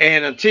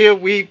 And until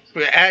we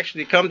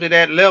actually come to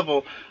that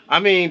level, I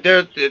mean,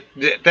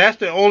 that's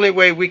the only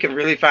way we can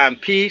really find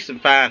peace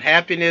and find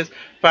happiness.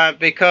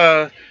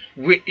 Because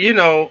we, you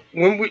know,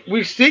 when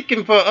we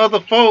seeking for other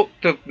folk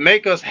to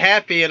make us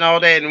happy and all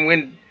that, and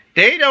when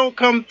they don't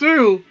come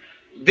through,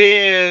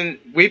 then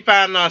we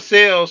find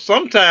ourselves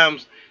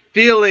sometimes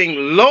feeling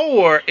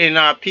lower in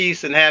our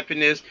peace and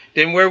happiness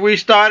than where we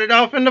started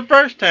off in the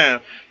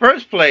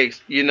first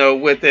place, you know,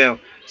 with them.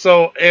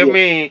 So, I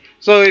mean,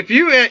 so if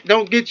you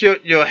don't get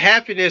your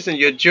happiness and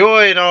your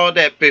joy and all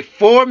that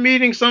before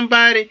meeting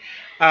somebody,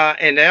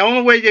 and the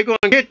only way you're going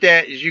to get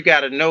that is you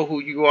got to know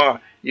who you are.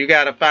 You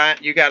got to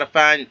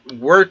find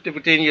worth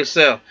within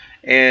yourself.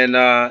 And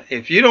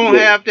if you don't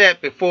have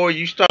that before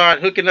you start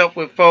hooking up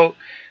with folk,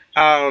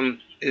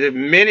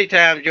 many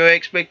times your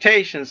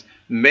expectations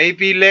may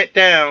be let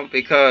down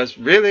because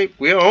really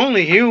we're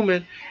only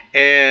human,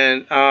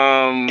 and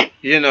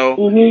you know,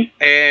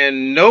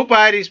 and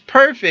nobody's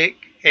perfect.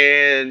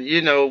 And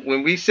you know,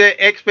 when we set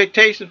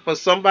expectations for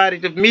somebody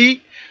to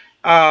meet,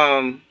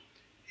 um,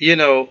 you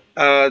know,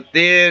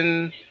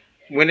 then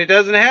when it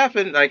doesn't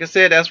happen, like I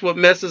said, that's what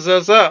messes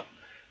us up.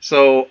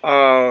 So,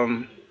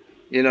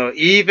 you know,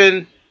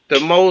 even the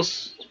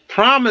most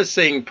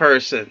promising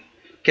person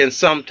can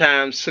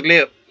sometimes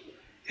slip.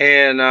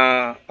 And,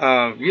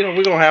 you know,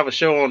 we're going to have a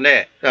show on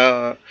that.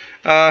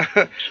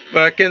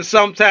 But can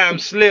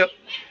sometimes slip.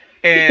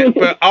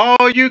 But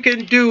all you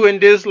can do in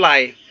this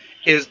life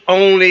is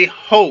only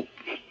hope.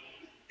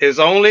 Is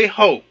only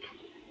hope.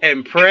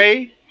 And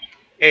pray,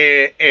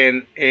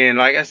 and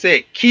like I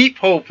said, keep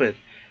hoping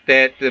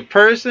that the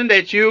person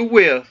that you're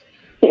with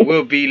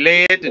will be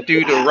led to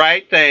do the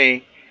right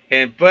thing.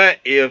 And but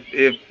if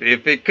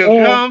it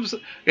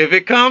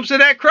comes to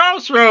that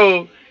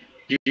crossroad,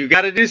 you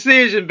got a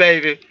decision,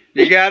 baby.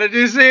 You got a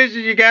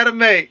decision you got to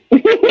make. All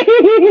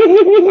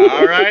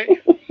right,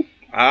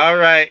 all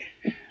right,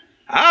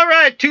 all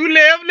right. Two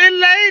lovely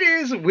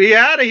ladies, we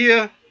out of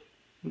here.